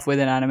and stuff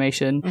within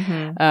animation.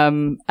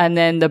 And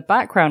then the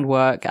background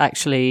work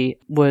actually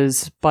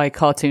was by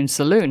Cartoon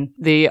Saloon,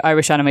 the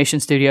Irish animation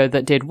studio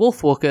that did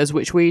Wolfwalkers,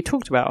 which we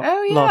talked about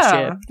last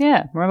year.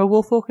 Yeah, remember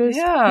Wolfwalkers?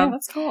 Yeah,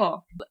 that's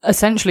cool.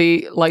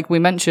 Essentially, like we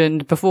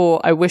mentioned before,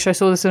 I wish I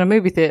saw this in a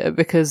movie theater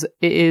because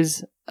it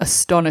is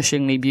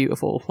astonishingly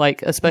beautiful,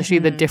 like especially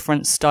the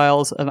different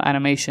styles of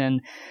animation.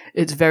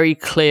 It's very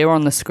clear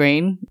on the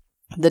screen,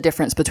 the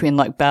difference between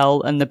like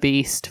Belle and the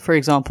Beast, for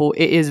example.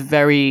 It is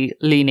very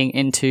leaning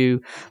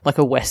into like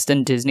a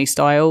Western Disney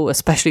style,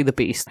 especially the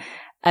Beast.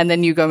 And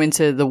then you go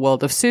into the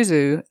world of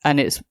Suzu and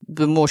it's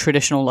the more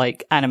traditional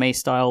like anime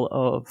style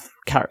of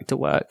character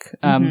work.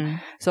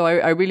 So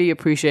I really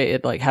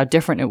appreciated like how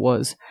different it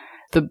was.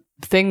 The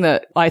thing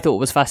that I thought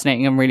was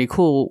fascinating and really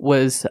cool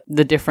was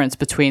the difference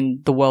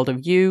between the world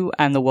of You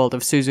and the world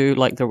of Suzu,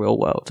 like the real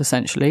world,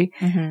 essentially.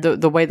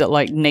 The way that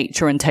like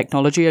nature and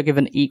technology are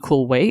given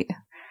equal weight.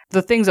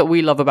 The things that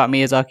we love about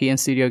Miyazaki and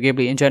Studio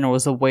Ghibli in general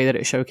is the way that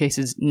it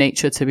showcases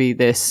nature to be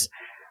this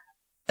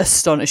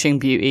astonishing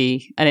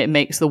beauty, and it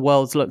makes the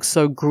worlds look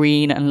so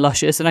green and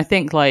luscious. And I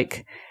think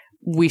like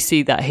we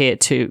see that here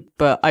too.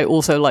 But I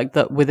also like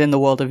that within the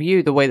world of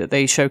You, the way that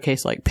they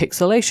showcase like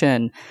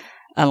pixelation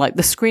and like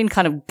the screen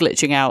kind of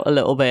glitching out a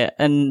little bit,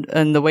 and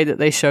the way that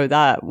they show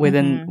that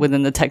within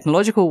the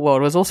technological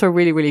world was also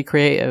really, really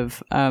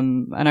creative.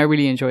 And I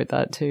really enjoyed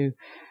that too.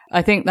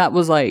 I think that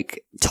was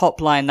like top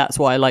line. That's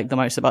what I like the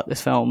most about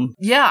this film.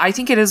 Yeah, I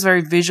think it is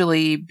very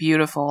visually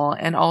beautiful,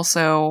 and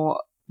also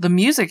the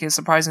music is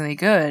surprisingly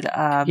good.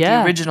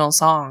 The original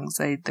songs,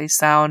 they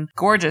sound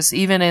gorgeous,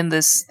 even in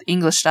this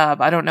English dub.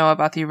 I don't know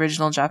about the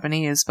original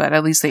Japanese, but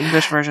at least the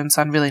English version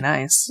sound really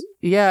nice.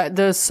 Yeah,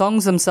 the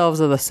songs themselves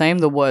are the same.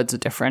 The words are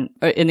different.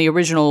 In the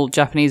original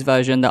Japanese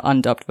version, the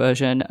undubbed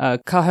version,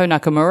 Kaho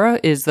Nakamura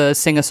is the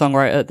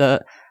singer-songwriter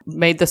that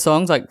made the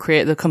songs, like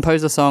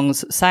composed the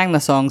songs, sang the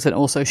songs, and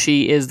also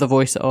she is the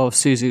voice of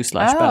Suzu /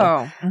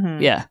 Belle.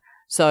 Yeah.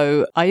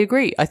 So I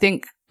agree. I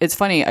think it's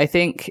funny. I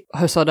think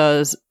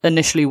Hosoda's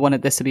initially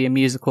wanted this to be a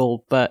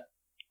musical, but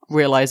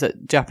realized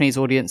that Japanese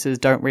audiences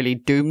don't really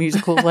do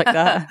musicals like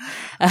that.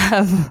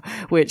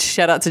 Which,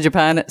 shout out to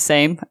Japan,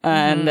 same.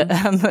 And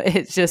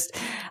it's just,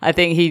 I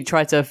think he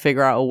tried to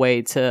figure out a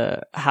way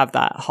to have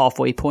that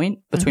halfway point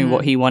between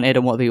what he wanted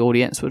and what the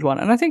audience would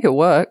want. And I think it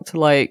worked.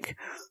 Like,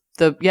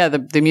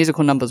 the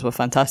musical numbers were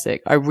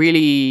fantastic. I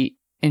really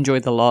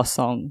enjoyed the last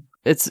song.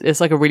 It's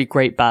like a really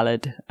great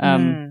ballad.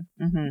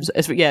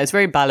 It's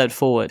very ballad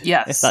forward.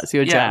 Yes, if that's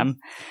your jam.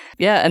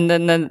 Yeah, and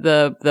then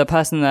the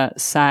person that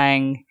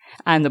sang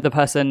and the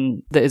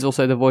person that is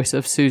also the voice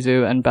of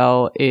Suzu and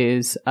Belle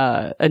is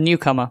a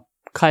newcomer,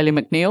 Kylie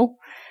McNeil.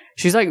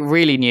 She's like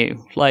really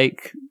new,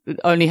 like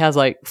only has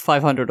like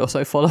 500 or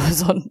so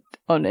followers on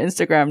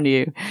Instagram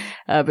new,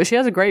 but she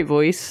has a great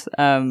voice.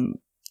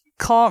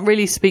 Can't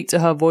really speak to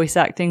her voice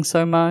acting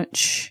so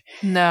much.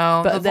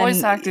 No, but the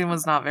voice acting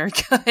was not very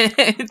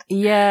good.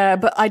 Yeah,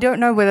 but I don't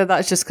know whether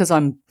that's just because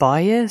I'm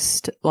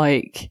biased.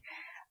 Like,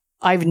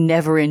 I've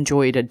never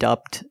enjoyed a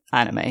dubbed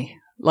anime.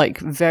 Like,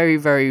 very,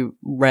 very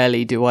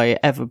rarely do I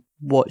ever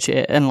watch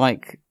it. And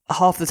like,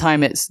 half the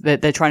time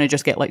they're trying to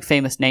just get like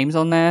famous names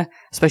on there,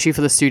 especially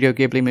for the Studio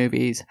Ghibli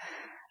movies.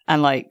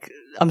 And like,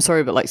 I'm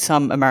sorry, but like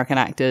some American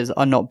actors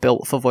are not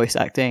built for voice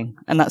acting,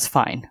 and that's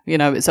fine. You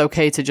know, it's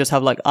okay to just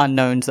have like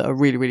unknowns that are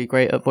really, really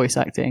great at voice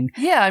acting.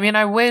 Yeah, I mean,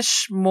 I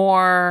wish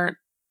more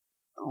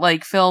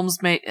like films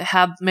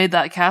had made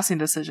that casting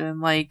decision.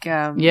 Like,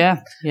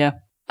 yeah.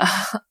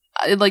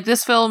 Like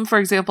this film, for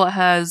example, it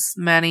has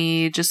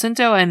Manny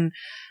Jacinto and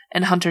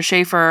Hunter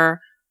Schafer,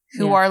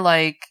 who are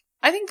like,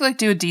 I think like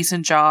do a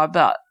decent job,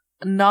 but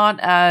not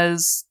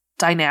as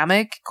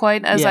dynamic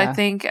quite as I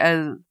think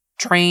as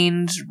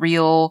trained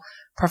real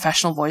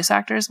professional voice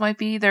actors might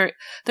be. There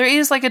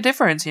is like a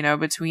difference, you know,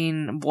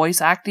 between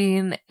voice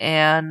acting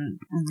and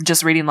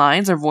just reading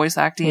lines, or voice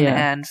acting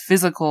and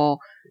physical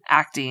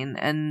acting,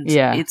 and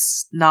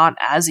it's not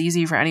as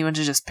easy for anyone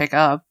to just pick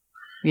up.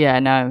 Yeah,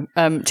 no.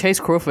 Chase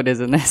Crawford is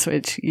in this,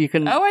 which you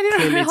can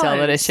clearly tell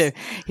that it's true.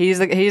 He's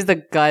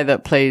the guy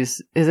that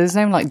plays. Is his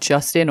name like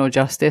Justin or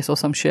Justice or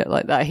some shit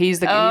like that? He's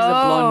the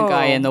blonde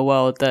guy in the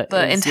world that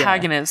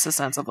antagonist,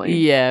 ostensibly.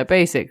 Yeah,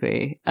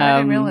 basically. I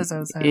didn't realize that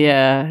was him.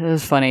 Yeah, it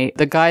was funny.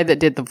 The guy that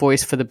did the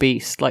voice for the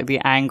Beast, like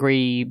the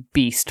angry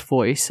Beast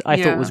voice,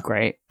 I thought was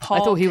great. I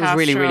thought he was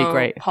really, really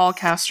great. Paul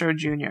Castro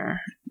Jr.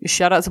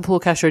 Shout out to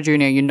Paul Castro Jr.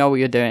 You know what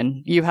you're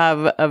doing. You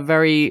have a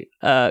very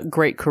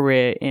great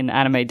career in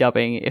anime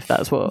dubbing, if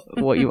that's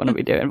what you want to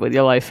be doing with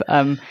your life.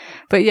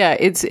 But yeah,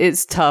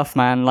 it's tough,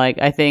 man. Like,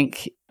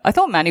 I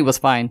thought Manny was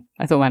fine.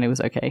 I thought Manny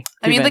was okay.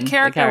 I mean, the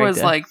character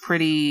was like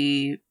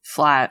pretty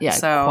flat. Yeah,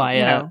 so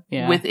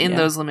quiet, within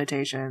those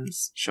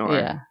limitations, sure.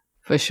 Yeah,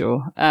 for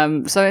sure.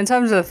 So in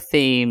terms of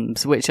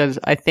themes, which is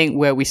I think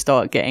where we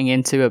start getting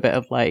into a bit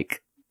of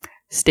like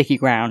sticky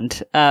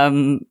ground,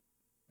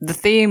 the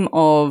theme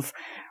of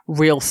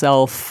real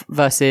self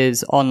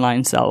versus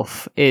online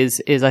self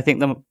is I think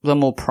the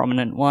more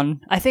prominent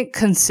one. I think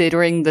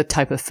considering the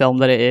type of film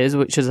that it is,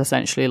 which is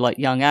essentially like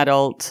young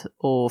adult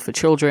or for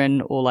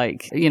children or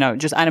like,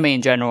 just anime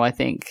in general, I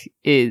think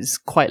is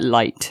quite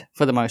light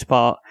for the most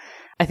part.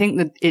 I think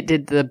that it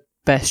did the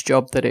best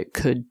job that it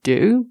could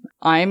do.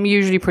 I'm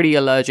usually pretty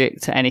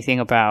allergic to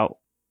anything about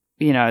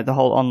the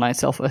whole online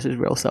self versus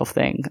real self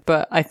thing.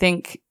 But I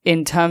think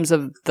in terms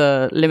of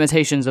the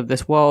limitations of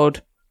this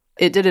world,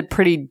 it did a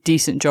pretty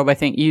decent job, I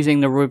think, using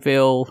the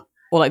reveal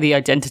or like the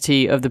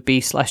identity of the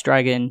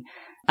beast/dragon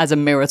as a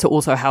mirror to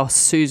also how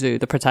Suzu,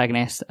 the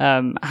protagonist,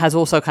 has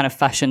also kind of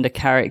fashioned a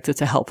character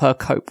to help her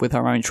cope with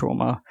her own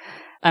trauma.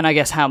 And I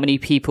guess how many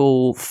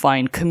people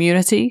find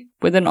community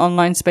within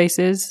online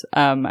spaces,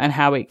 and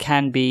how it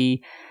can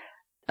be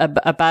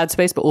a bad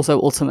space, but also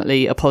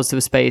ultimately a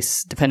positive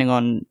space, depending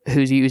on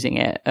who's using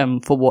it,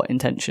 for what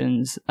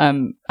intentions.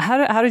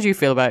 How did you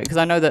feel about it? Because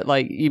I know that,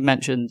 like you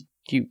mentioned,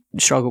 you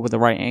struggle with the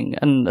writing,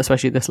 and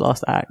especially this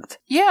last act.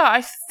 Yeah,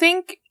 I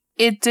think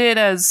it did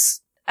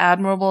as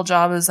admirable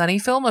job as any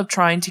film of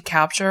trying to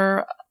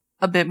capture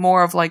a bit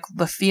more of like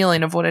the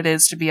feeling of what it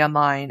is to be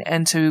online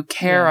and to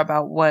care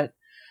about what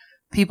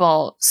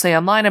people say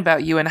online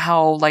about you and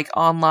how like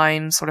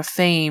online sort of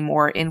fame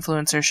or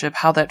influencership,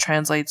 how that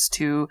translates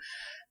to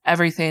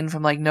everything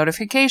from like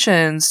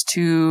notifications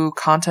to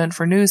content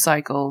for news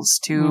cycles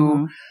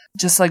to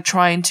just like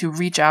trying to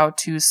reach out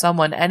to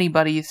someone,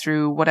 anybody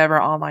through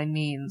whatever online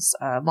means,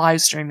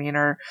 live streaming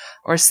or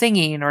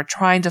singing or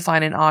trying to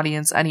find an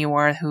audience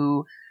anywhere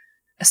who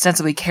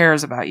ostensibly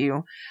cares about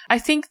you. I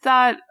think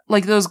that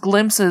like those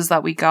glimpses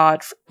that we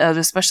got,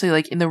 especially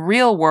like in the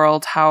real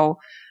world, how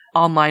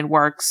online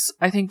works,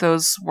 I think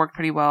those work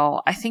pretty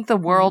well. I think the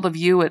world of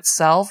you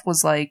itself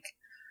was like,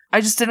 I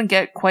just didn't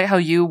get quite how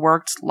you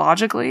worked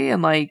logically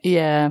and like,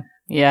 yeah.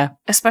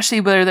 Especially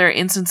where there are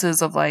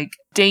instances of like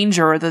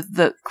danger,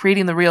 the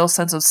creating the real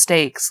sense of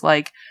stakes.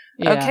 Like,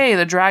 okay,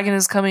 the dragon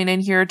is coming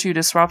in here to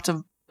disrupt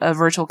a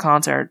virtual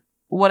concert.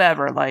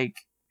 Whatever, like,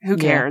 who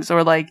cares?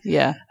 Or like,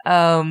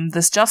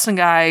 this Justin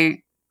guy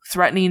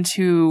threatening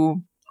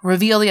to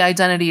reveal the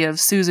identity of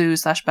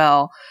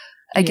Suzu/Belle.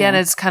 Again,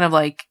 it's kind of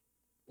like,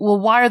 well,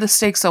 why are the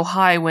stakes so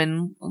high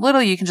when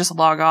literally you can just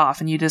log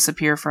off and you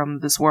disappear from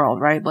this world,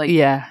 right? Like,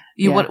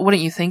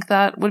 wouldn't you think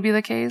that would be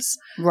the case?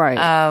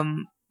 Right.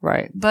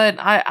 Right. But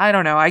I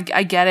don't know. I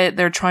get it.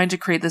 They're trying to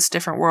create this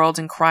different world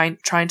and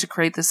trying to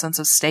create this sense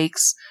of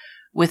stakes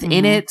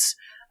within it.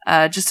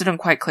 Just didn't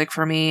quite click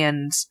for me.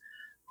 And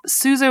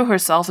Suzu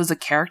herself as a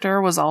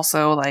character was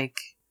also like,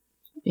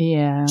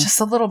 just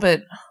a little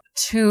bit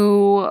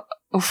too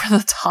over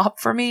the top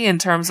for me in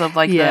terms of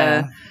like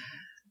the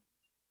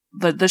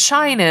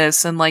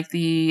shyness and like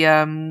the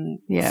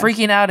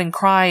freaking out and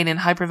crying and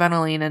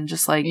hyperventilating and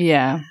just like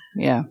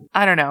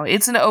I don't know.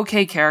 It's an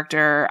okay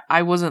character.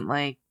 I wasn't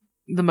like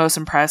the most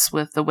impressed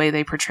with the way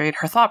they portrayed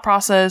her thought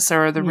process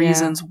or the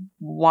reasons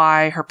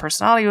why her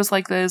personality was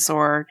like this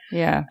or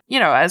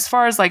as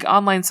far as like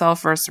online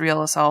self versus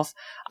real self,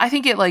 I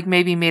think it like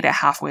maybe made it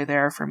halfway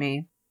there for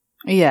me.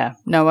 Yeah,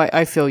 no,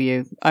 I feel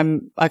you.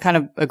 I kind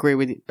of agree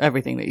with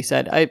everything that you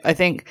said. I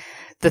think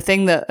the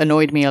thing that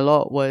annoyed me a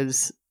lot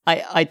was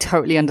I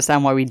totally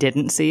understand why we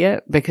didn't see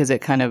it because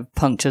it kind of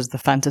punctures the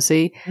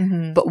fantasy.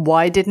 But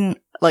why didn't,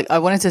 like, I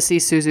wanted to see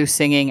Suzu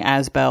singing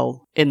as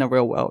Belle in the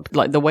real world.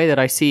 Like, the way that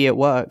I see it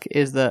work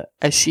is that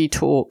as she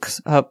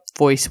talks, her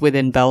voice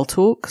within Belle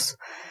talks.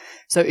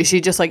 So is she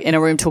just like in a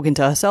room talking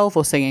to herself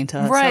or singing to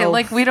herself? Right,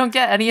 like we don't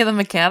get any of the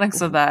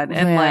mechanics of that.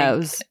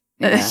 And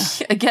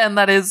again,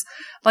 that is,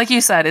 like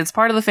you said, it's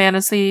part of the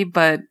fantasy,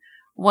 but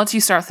once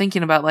you start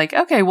thinking about like,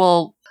 okay,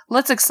 well,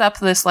 let's accept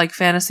this like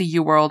fantasy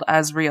U world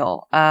as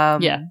real.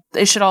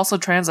 It should also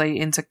translate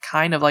into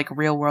kind of like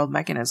real world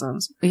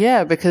mechanisms.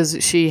 Yeah, because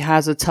she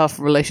has a tough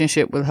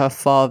relationship with her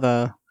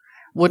father.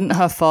 Wouldn't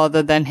her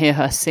father then hear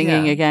her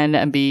singing again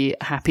and be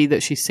happy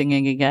that she's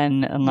singing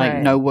again and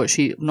like know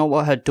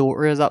what her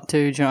daughter is up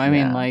to? Do you know what I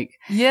mean? Like,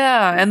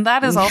 and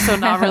that is also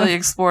not really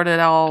explored at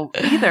all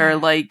either.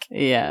 Like,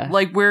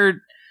 like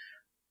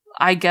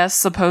I guess,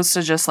 supposed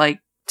to just like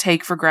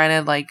take for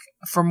granted, like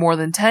for more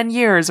than 10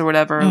 years or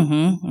whatever,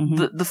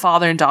 the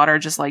father and daughter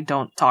just like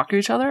don't talk to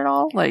each other at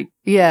all. Like,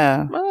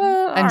 yeah.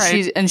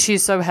 And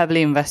she's so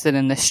heavily invested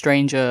in this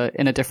stranger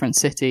in a different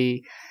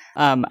city,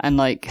 and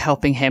like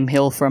helping him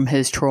heal from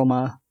his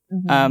trauma.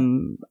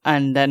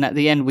 And then at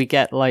the end we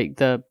get like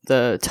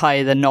the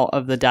tie the knot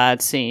of the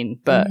dad scene,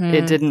 but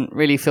it didn't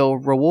really feel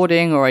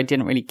rewarding, or I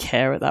didn't really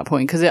care at that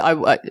point, because I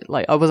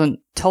wasn't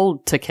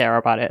told to care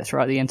about it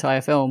throughout the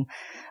entire film.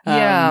 So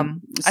I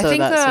think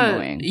that's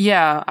annoying.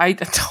 Yeah, I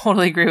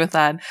totally agree with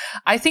that.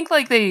 I think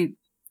like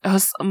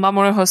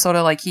Mamoru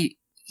Hosoda, like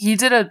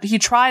he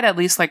tried at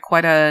least like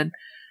quite a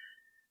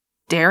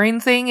daring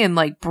thing in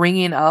like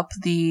bringing up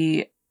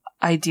the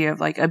idea of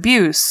like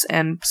abuse,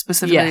 and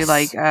specifically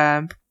like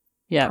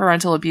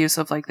parental abuse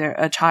of like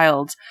a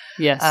child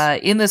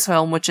in this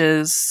film, which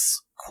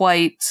is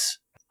quite,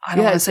 I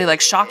don't want to say like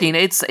shocking.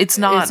 It's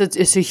not.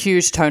 It's a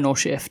huge tonal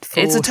shift.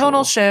 It's a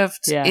tonal shift.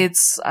 Yeah.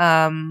 It's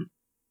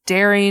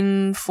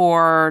daring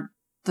for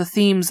the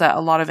themes that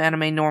a lot of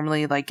anime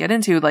normally like get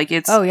into. Like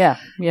it's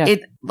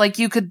it like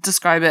you could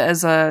describe it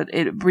as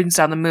it brings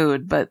down the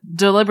mood, but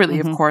deliberately,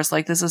 of course.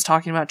 Like this is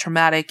talking about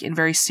traumatic and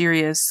very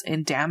serious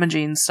and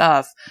damaging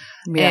stuff,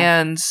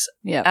 and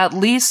at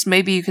least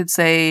maybe you could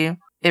say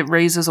it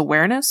raises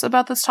awareness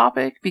about this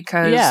topic,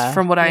 because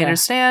from what I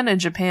understand, in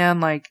Japan,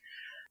 like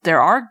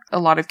there are a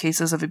lot of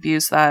cases of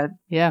abuse that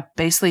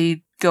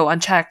basically go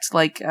unchecked,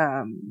 like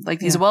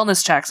these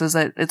wellness checks, as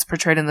it's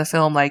portrayed in the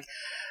film. Like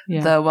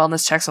the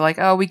wellness checks are like,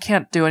 oh, we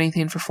can't do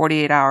anything for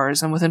 48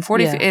 hours. And within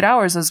 48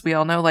 hours, as we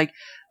all know, like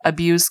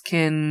abuse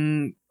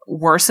can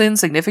worsen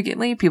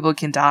significantly. People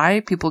can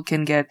die. People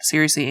can get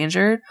seriously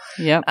injured.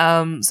 So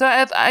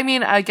I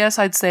mean, I guess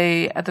I'd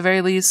say at the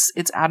very least,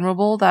 it's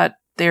admirable that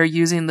they're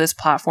using this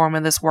platform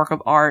and this work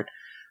of art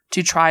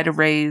to try to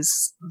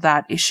raise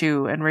that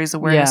issue and raise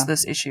awareness of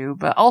this issue.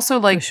 But also,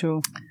 like,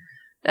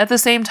 at the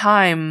same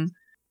time,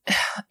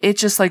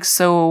 it's just like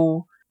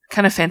so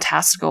kind of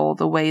fantastical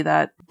the way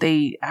that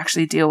they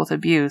actually deal with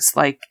abuse.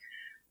 Like,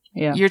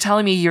 you're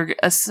telling me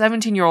a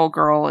 17-year-old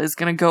girl is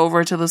going to go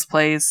over to this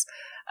place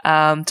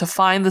to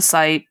find the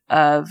site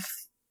of,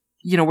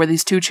 where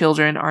these two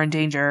children are in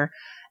danger,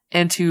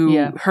 and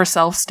to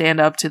herself stand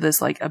up to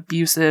this like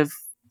abusive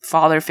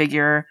father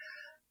figure,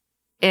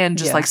 and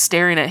just like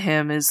staring at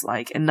him is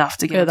like enough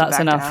to get him that's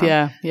back enough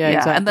down. Yeah,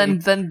 exactly.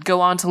 And then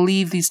go on to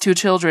leave these two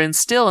children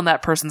still in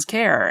that person's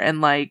care, and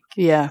like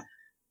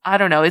I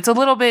don't know, it's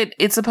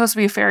supposed to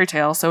be a fairy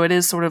tale, so it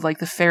is sort of like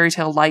the fairy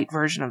tale light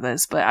version of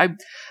this, but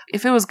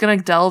if it was gonna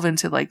delve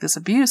into like this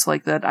abuse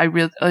like that, I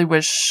really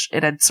wish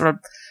it had sort of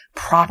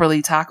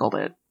properly tackled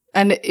it.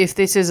 And if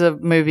this is a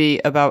movie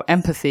about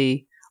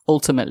empathy,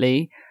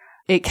 ultimately,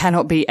 it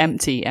cannot be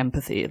empty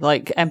empathy.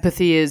 Like,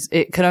 empathy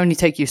it can only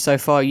take you so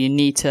far. You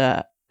need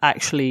to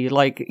actually,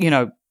 like,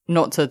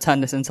 not to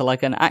turn this into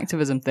like an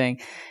activism thing,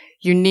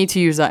 you need to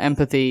use that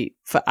empathy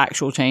for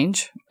actual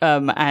change,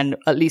 and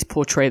at least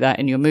portray that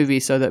in your movie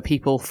so that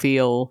people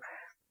feel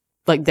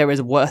like there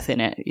is worth in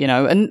it,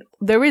 and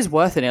there is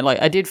worth in it. Like,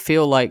 I did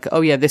feel like,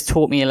 oh yeah, this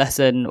taught me a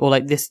lesson, or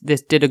like this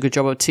did a good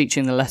job of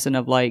teaching the lesson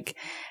of like,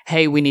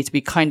 hey, we need to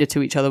be kinder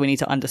to each other. We need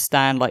to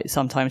understand, like,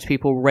 sometimes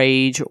people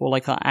rage or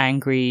like are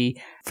angry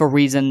for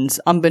reasons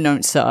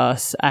unbeknownst to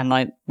us, and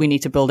like we need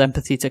to build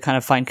empathy to kind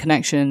of find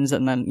connections,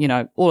 and then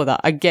all of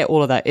that. I get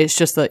all of that. It's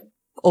just that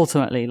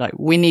ultimately, like,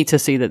 we need to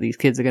see that these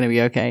kids are going to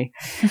be okay.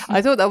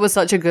 I thought that was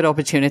such a good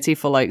opportunity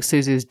for like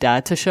Suzu's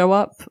dad to show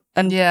up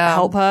and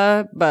help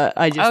her, but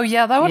I just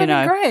that would have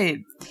been great.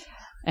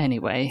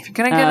 Anyway, if you're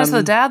gonna get us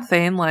the dad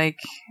thing, like,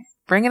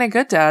 bring in a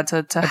good dad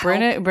to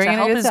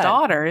help his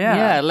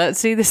daughter. Let's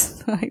see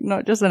this, like,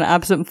 not just an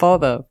absent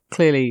father,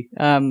 clearly,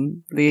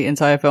 the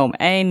entire film.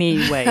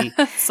 Anyway,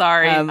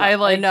 sorry, I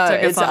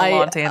took us on a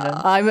long tangent.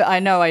 I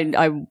know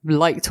I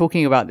like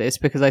talking about this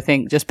because I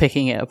think just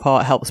picking it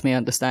apart helps me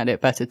understand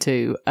it better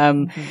too.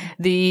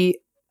 The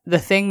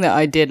thing that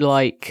I did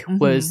like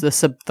was the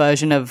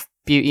subversion of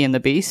Beauty and the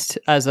Beast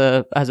as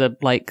a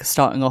like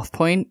starting off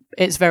point.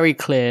 It's very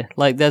clear.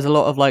 Like, there's a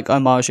lot of like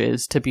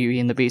homages to Beauty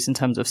and the Beast in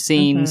terms of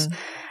scenes,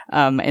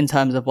 in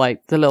terms of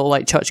like the little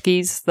like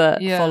tchotchkes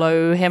that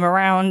follow him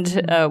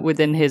around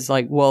within his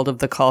like world of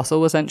the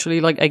castle,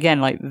 essentially. Like,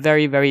 again, like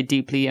very, very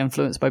deeply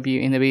influenced by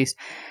Beauty and the Beast.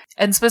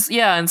 And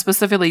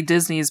specifically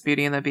Disney's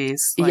Beauty and the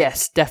Beast. Like,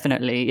 yes,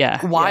 definitely,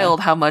 yeah. Wild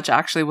how much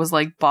actually was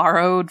like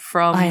borrowed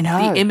from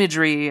the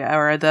imagery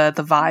or the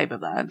vibe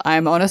of that.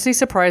 I'm honestly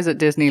surprised that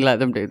Disney let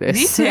them do this.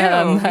 Me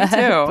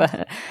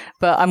too.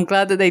 But I'm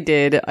glad that they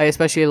did. I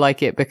especially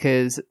like it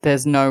because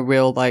there's no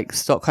real like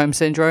Stockholm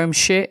Syndrome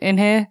shit in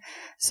here.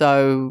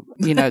 So,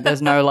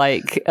 there's no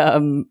like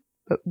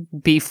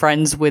be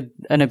friends with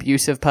an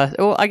abusive person.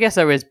 Well, I guess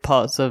there is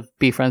parts of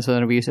be friends with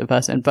an abusive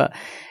person, but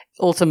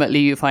ultimately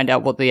you find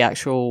out what the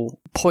actual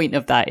point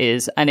of that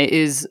is, and it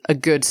is a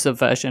good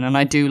subversion. And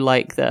I do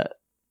like that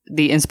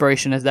the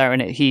inspiration is there,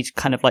 and he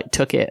kind of like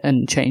took it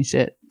and changed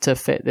it to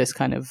fit this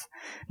kind of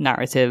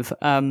narrative.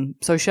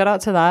 So shout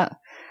out to that.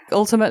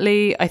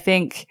 Ultimately, I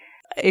think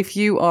if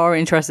you are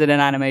interested in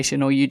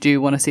animation or you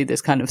do want to see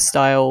this kind of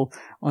style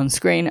on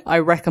screen, I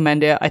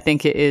recommend it. I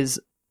think it is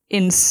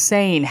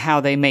insane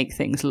how they make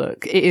things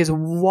look. It is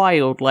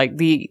wild. Like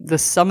the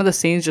some of the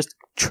scenes just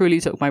truly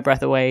took my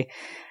breath away.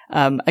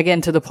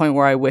 Again, to the point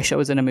where I wish I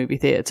was in a movie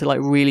theater to like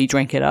really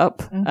drink it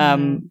up.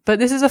 But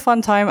this is a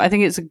fun time. I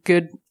think it's a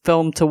good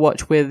film to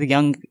watch with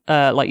young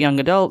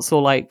adults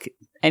or like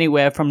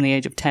anywhere from the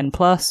age of 10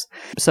 plus.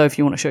 So if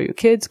you want to show your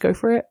kids, go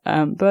for it.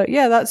 But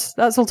yeah,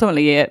 that's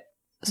ultimately it.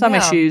 Some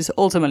issues,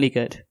 ultimately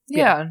good.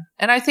 Yeah.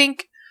 And I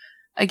think,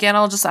 again,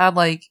 I'll just add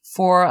like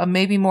for a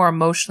maybe more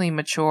emotionally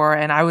mature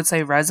and I would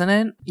say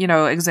resonant,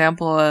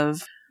 example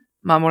of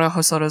Mamoru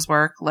Hosoda's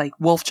work, like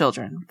Wolf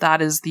Children.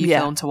 That is the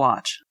film to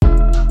watch.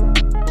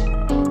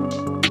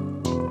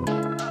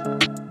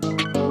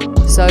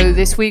 So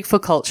this week for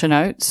Culture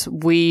Notes,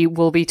 we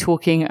will be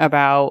talking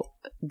about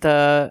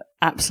the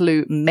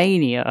absolute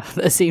mania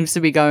that seems to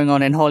be going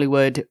on in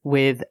Hollywood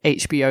with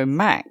HBO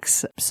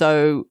Max.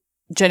 So,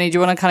 Jenny, do you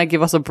want to kind of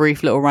give us a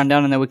brief little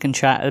rundown and then we can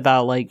chat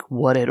about like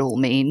what it all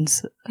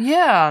means?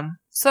 Yeah.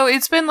 So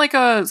it's been like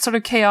a sort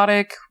of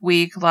chaotic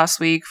week last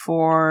week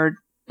for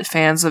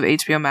fans of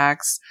HBO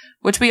Max,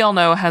 which we all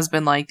know has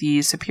been like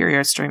the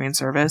superior streaming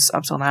service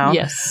up till now.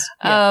 Yes.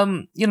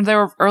 There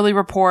were early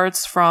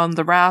reports from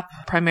The Wrap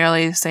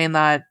primarily saying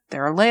that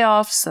there are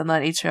layoffs and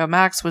that HBO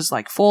Max was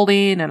like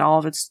folding and all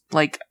of its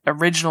like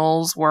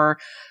originals were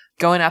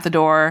going out the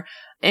door.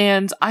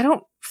 And I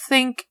don't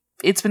think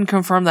it's been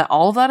confirmed that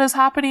all of that is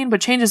happening,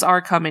 but changes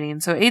are coming.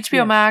 So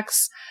HBO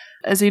Max,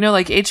 as you know,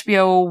 like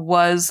HBO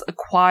was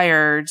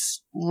acquired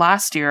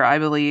last year, I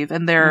believe,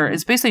 and there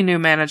is basically new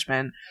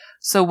management.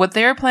 So what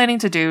they're planning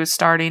to do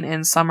starting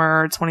in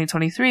summer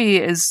 2023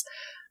 is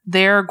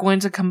they're going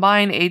to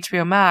combine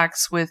HBO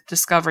Max with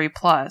Discovery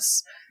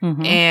Plus.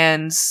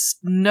 And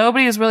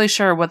nobody is really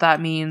sure what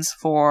that means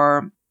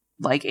for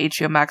like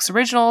HBO Max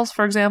originals,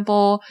 for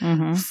example,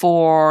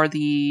 for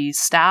the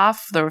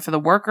staff, for the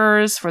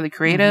workers, for the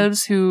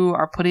creatives who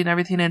are putting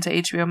everything into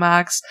HBO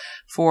Max.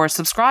 For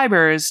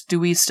subscribers, do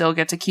we still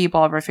get to keep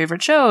all of our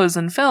favorite shows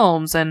and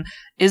films? And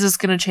is this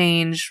going to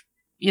change,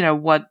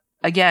 what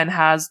again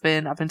has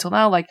been up until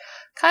now, like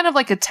kind of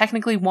like a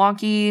technically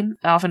wonky,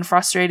 often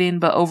frustrating,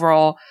 but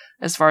overall,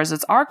 as far as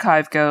its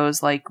archive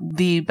goes, like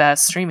the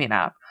best streaming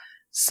app.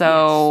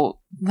 So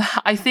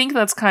I think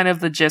that's kind of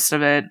the gist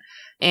of it.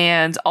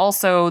 And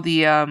also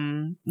the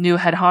new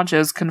head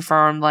honchos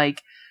confirmed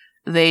like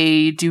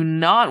they do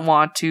not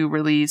want to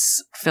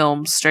release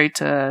films straight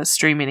to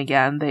streaming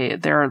again.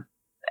 They're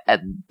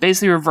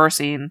basically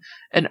reversing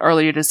an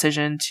earlier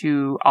decision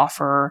to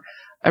offer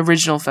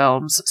original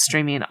films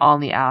streaming on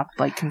the app,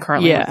 like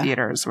concurrently with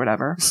theaters or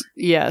whatever.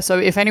 Yeah, so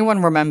if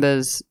anyone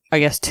remembers, I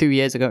guess 2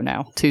 years ago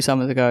now, 2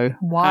 summers ago.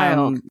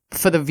 Wild.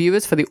 For the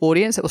viewers, for the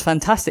audience, it was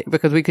fantastic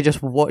because we could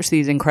just watch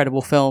these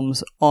incredible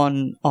films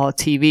on our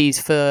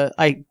TVs. For,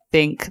 I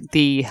think,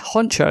 the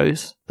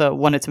honchos that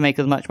wanted to make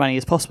as much money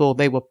as possible,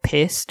 they were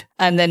pissed.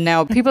 And then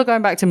now people are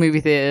going back to movie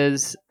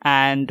theaters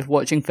and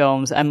watching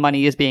films and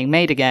money is being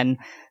made again.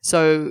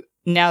 So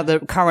now the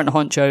current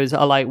honchos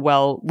are like,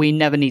 well, we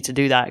never need to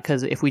do that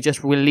because if we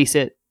just release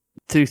it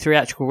through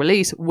theatrical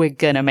release, we're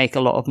going to make a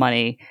lot of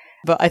money.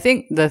 But I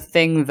think the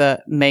thing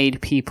that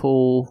made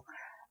people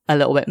a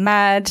little bit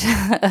mad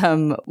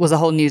was the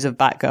whole news of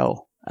Batgirl.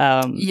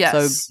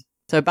 Yes.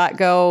 So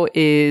Batgirl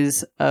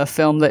is a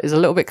film that is a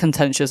little bit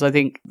contentious, I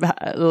think,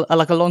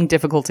 like a long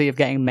difficulty of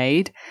getting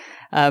made.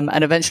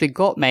 And eventually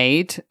got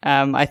made.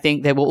 I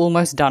think they were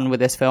almost done with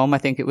this film. I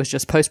think it was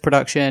just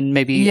post-production,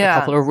 maybe a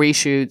couple of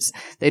reshoots.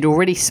 They'd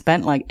already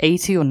spent like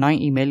 $80 or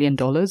 $90 million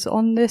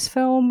on this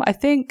film, I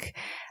think.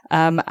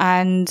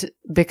 And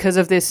because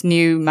of this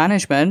new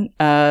management,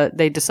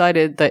 they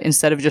decided that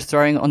instead of just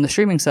throwing it on the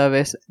streaming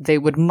service, they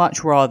would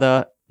much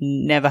rather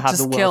never have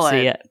the world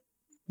see it.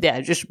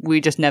 Yeah,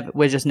 we're just never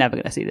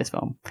going to see this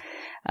film.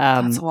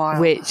 That's wild.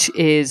 Which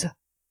is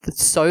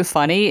so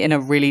funny in a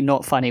really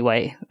not funny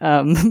way.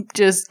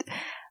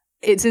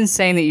 It's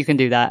insane that you can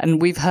do that.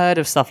 And we've heard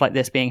of stuff like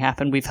this being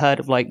happened. We've heard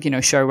of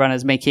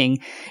showrunners making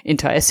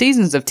entire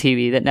seasons of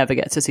TV that never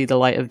get to see the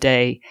light of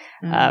day.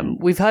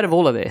 We've heard of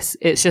all of this.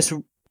 It's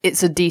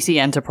a DC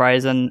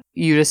enterprise and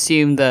you'd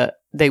assume that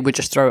they would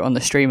just throw it on the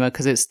streamer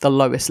because it's the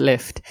lowest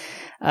lift.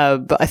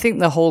 But I think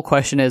the whole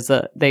question is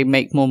that they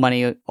make more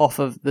money off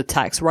of the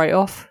tax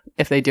write-off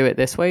if they do it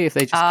this way, if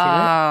they just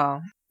kill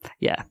it.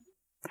 Yeah.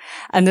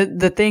 And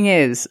the thing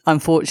is,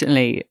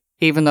 unfortunately,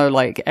 even though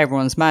like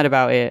everyone's mad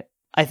about it,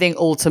 I think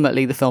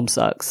ultimately the film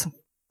sucks,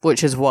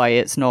 which is why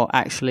it's not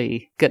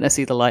actually going to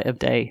see the light of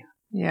day.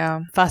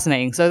 Yeah.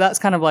 Fascinating. So that's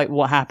kind of like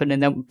what happened.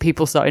 And then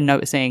people started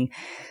noticing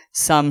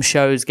some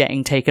shows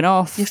getting taken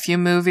off. A few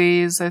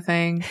movies, I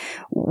think.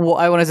 What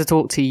I wanted to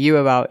talk to you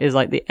about is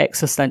like the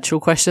existential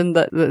question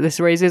that this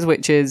raises,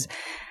 which is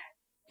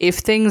if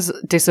things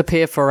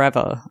disappear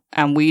forever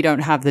and we don't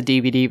have the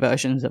DVD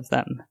versions of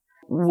them,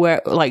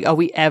 are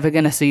we ever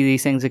going to see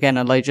these things again?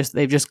 And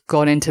they've just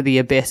gone into the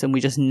abyss and we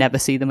just never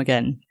see them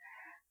again.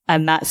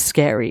 And that's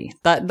scary.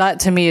 That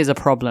to me is a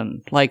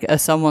problem. Like,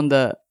 as someone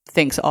that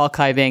thinks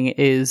archiving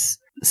is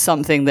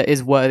something that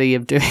is worthy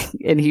of doing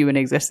in human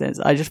existence.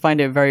 I just find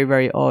it very,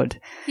 very odd.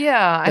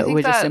 Yeah, I think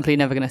we're just simply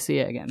never going to see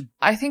it again.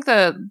 I think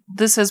that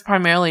this has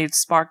primarily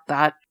sparked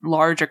that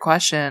larger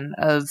question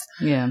of,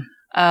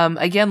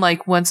 again,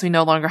 like once we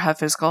no longer have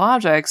physical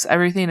objects,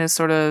 everything is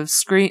sort of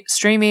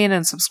streaming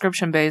and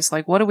subscription based.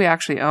 Like, what do we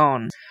actually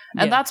own?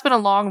 And that's been a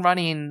long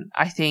running,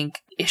 I think,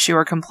 issue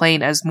or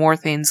complaint as more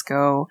things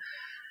go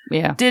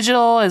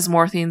digital, as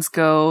more things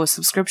go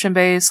subscription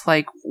based.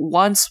 Like,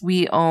 once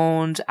we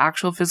owned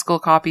actual physical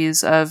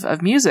copies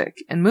of music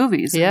and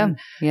movies,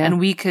 and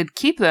we could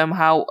keep them,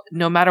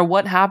 no matter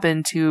what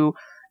happened to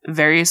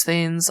various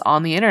things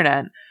on the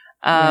internet.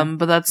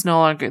 But that's no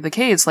longer the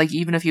case. Like,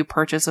 even if you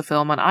purchase a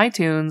film on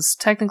iTunes,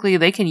 technically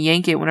they can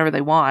yank it whenever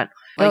they want.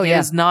 Like, it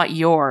is not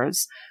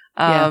yours.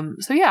 So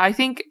I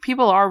think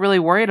people are really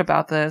worried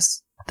about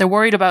this. They're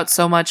worried about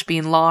so much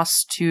being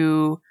lost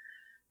to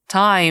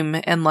time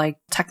and like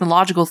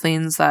technological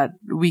things that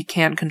we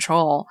can't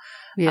control.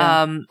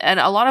 And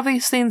a lot of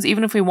these things,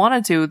 even if we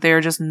wanted to,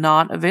 they're just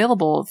not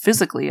available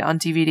physically on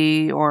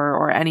DVD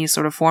or any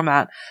sort of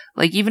format.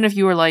 Like, even if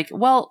you were like,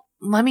 well,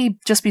 let me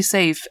just be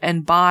safe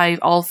and buy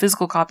all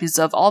physical copies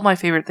of all my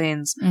favorite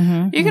things,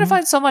 you're going to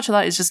find so much of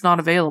that is just not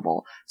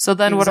available. So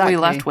then what are we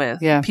left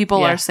with?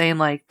 People are saying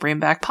like, bring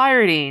back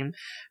pirating,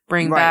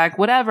 bring back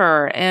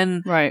whatever.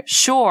 And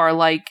sure,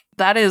 like,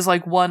 that is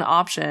like one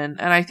option.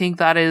 And I think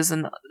that is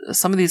in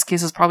some of these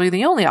cases probably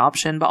the only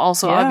option, but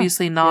also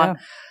obviously not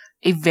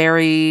a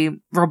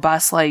very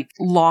robust, like,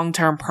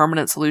 long-term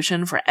permanent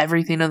solution for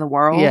everything in the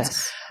world.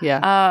 It's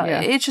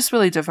just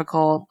really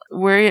difficult.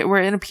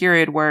 We're in a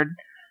period where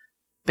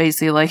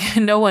basically, like,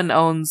 no one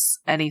owns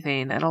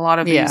anything, and a lot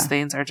of these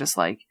things are just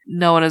like,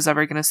 no one is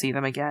ever going to see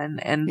them again.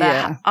 And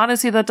that,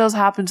 honestly, that does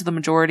happen to the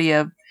majority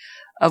of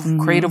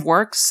creative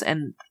works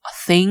and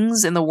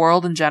things in the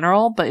world in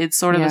general, but it's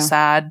sort of a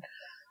sad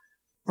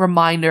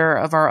reminder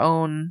of our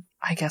own,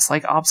 I guess,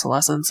 like,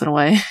 obsolescence in a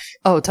way.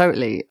 Oh,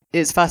 totally.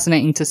 It's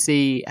fascinating to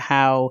see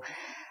how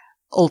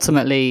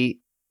ultimately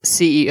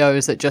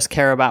CEOs that just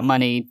care about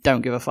money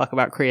don't give a fuck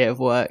about creative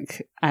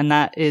work. And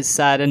that is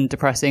sad and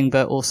depressing,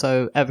 but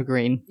also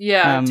evergreen.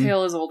 Yeah,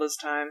 tale as old as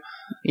time.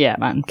 Yeah,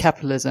 man.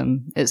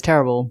 Capitalism. It's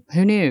terrible.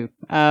 Who knew?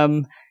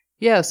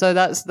 So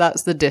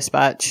that's the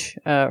dispatch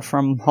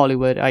from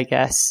Hollywood, I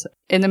guess.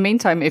 In the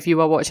meantime, if you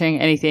are watching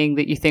anything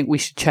that you think we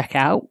should check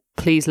out,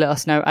 please let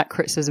us know at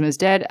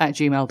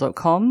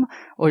criticismisdead@gmail.com,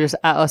 or just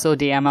at us or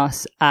DM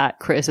us at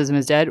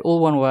criticismisdead, all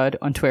one word,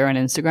 on Twitter and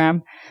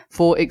Instagram.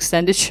 For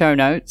extended show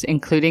notes,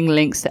 including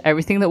links to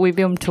everything that we've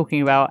been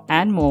talking about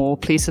and more,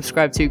 please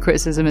subscribe to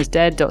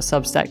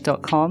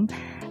criticismisdead.substack.com.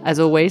 As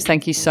always,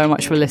 thank you so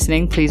much for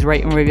listening. Please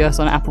rate and review us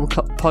on Apple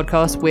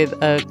Podcasts with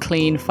a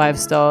clean 5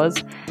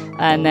 stars.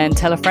 And then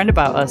tell a friend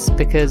about us,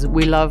 because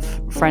we love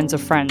friends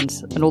of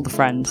friends and all the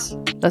friends.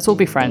 Let's all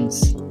be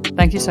friends.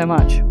 Thank you so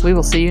much. We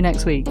will see you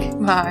next week.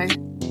 Bye.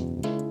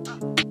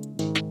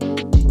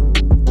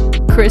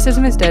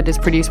 Criticism is Dead is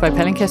produced by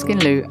Pelin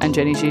Keskin-Liu and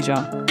Jenny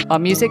Gijan. Our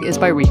music is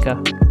by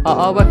Rika.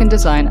 Our artwork and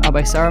design are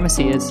by Sarah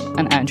Macias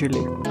and Andrew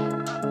Liu.